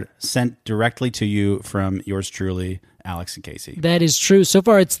card sent directly to you from yours truly, Alex and Casey. That is true. So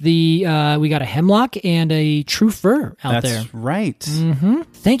far, it's we got a hemlock and a true fir out there. That's right. Mm-hmm.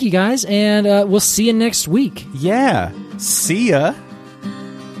 Thank you, guys, and we'll see you next week. Yeah. See ya.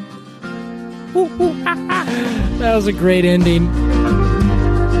 That was a great ending.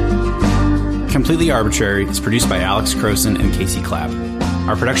 Completely Arbitrary is produced by Alex Croson and Casey Clapp.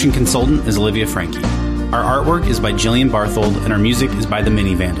 Our production consultant is Olivia Frankie. Our artwork is by Jillian Barthold, and our music is by the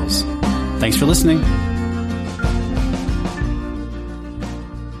Mini Vandals. Thanks for listening.